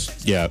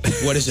sales. Yeah.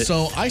 What is it?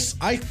 So I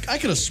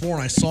could have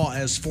sworn I saw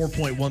as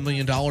 $4.1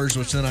 million,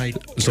 which then I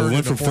So it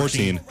went turned from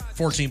into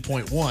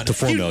 14.1 to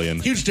 $4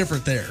 million. Huge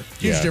difference there.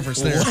 Huge Yeah. difference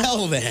there.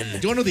 Well then. Do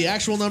you want to know the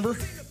actual number?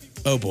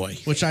 Oh boy.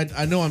 Which I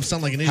know I'm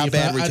sounding like an idiot. How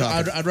bad but we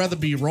talking? I'd rather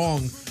be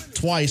wrong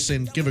twice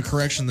and give a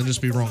correction than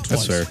just be wrong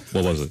twice. That's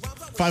fair. What was it?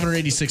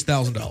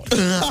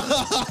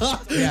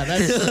 $586,000. Yeah,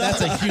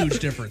 that's a huge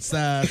difference.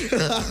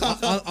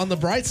 On the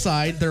bright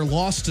side, their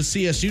loss to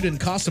CSU didn't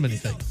cost them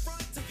anything.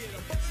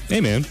 Hey,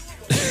 man.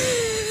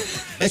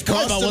 It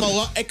cost him a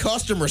lot. It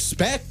cost him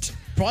respect.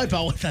 Probably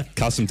about what that.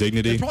 Cost him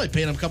dignity. They probably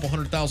paid him a couple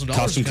 $100,000.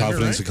 Cost him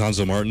confidence right? in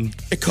Conzo Martin.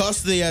 It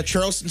cost the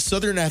Charleston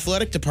Southern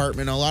Athletic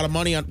Department a lot of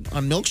money on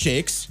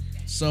milkshakes.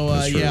 So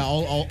That's true. yeah,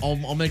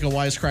 I'll make a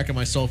wisecrack of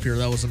myself here.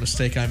 That was a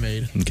mistake I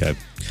made. Okay.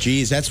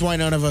 Geez, that's why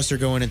none of us are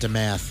going into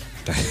math.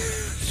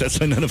 That's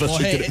why none of us Well,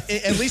 are hey,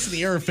 good. at least in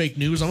the era of fake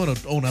news, I'm going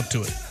to own up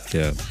to it.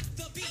 Yeah.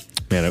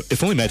 Man,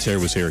 if only Matt Terry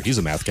was here. He's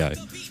a math guy.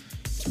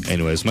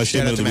 Anyways, my Shout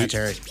statement out of to the Matt week.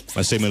 Terry.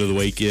 My statement of the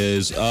week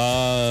is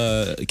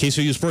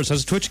KCU Sports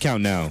has a Twitch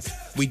account now.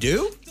 We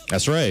do?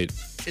 That's right.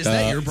 Is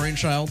that your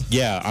brainchild?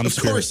 Yeah, I'm Of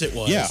course it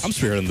was. Yeah, I'm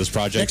spearheading this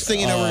project. Next thing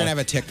you know, we're going to have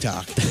a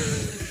TikTok.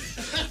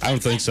 I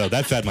don't think so.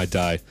 That fad might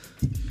die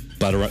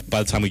by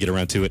the time we get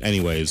around to it.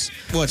 Anyways.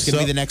 What, it's going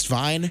to be the next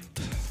Vine?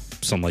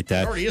 Something like It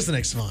that. already is the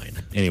next Vine.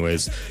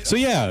 Anyways. So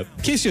yeah,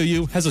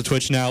 KCOU has a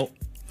Twitch now.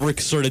 We're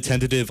sort of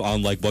tentative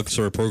on like what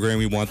sort of program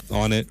we want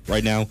on it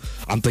right now.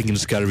 I'm thinking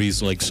it's got to be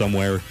like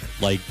somewhere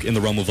like in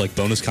the realm of like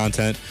bonus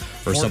content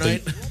or Fortnite? something.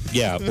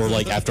 Yeah, or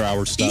like after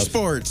hours stuff.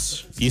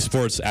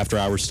 Esports. After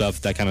hours stuff,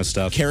 that kind of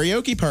stuff.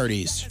 Karaoke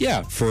parties.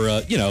 Yeah,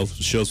 for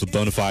shows with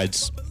bona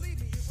fides,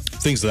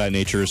 things of that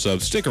nature. So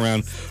stick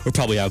around. We'll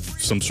probably have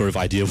some sort of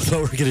idea of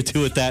what we're going to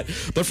do with that.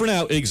 But for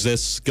now, it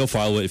exists. Go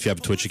follow it if you have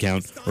a Twitch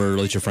account, or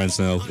let your friends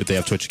know if they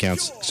have Twitch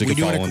accounts, so you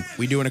can follow them.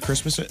 We doing a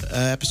Christmas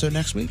episode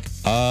next week?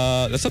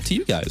 That's up to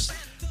you guys.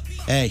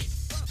 Hey,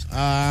 You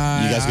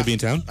guys gonna be in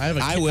town? I have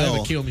a I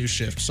will. KMU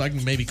shift, so I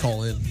can maybe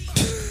call in.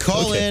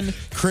 call Okay. in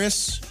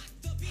Chris,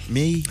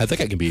 me, I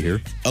think I can be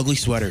here. ugly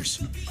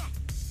sweaters.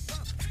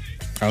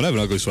 I don't have an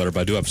ugly sweater,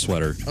 but I do have a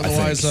sweater.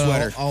 Otherwise,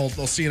 Sweater. I'll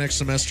see you next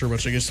semester,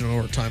 which I guess I don't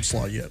know our time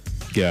slot yet.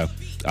 Yeah.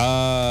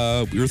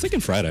 We were thinking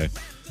Friday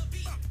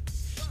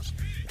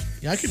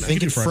Yeah, I can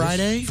Thinking do Fridays.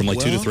 Friday? from like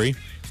 2 to 3.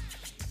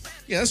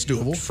 Yeah, that's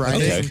doable.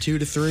 Friday Okay. from 2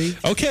 to 3.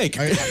 Okay.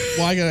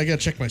 I gotta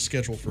check my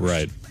schedule first.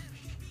 Right.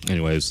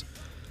 Anyways,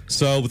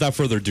 so without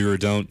further ado or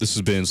don't, this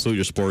has been Salute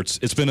Your Sports.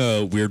 It's been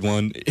a weird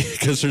one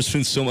because there's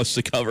been so much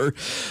to cover.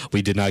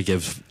 We did not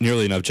give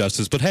nearly enough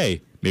justice, but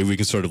hey, maybe we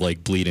can sort of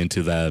like bleed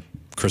into that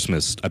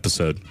Christmas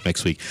episode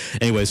next week.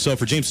 Anyway, so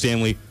for James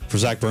Stanley, for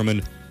Zach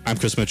Berman, I'm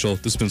Chris Mitchell.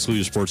 This has been Salute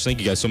Your Sports. Thank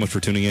you guys so much for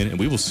tuning in, and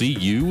we will see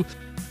you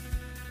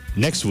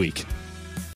next week.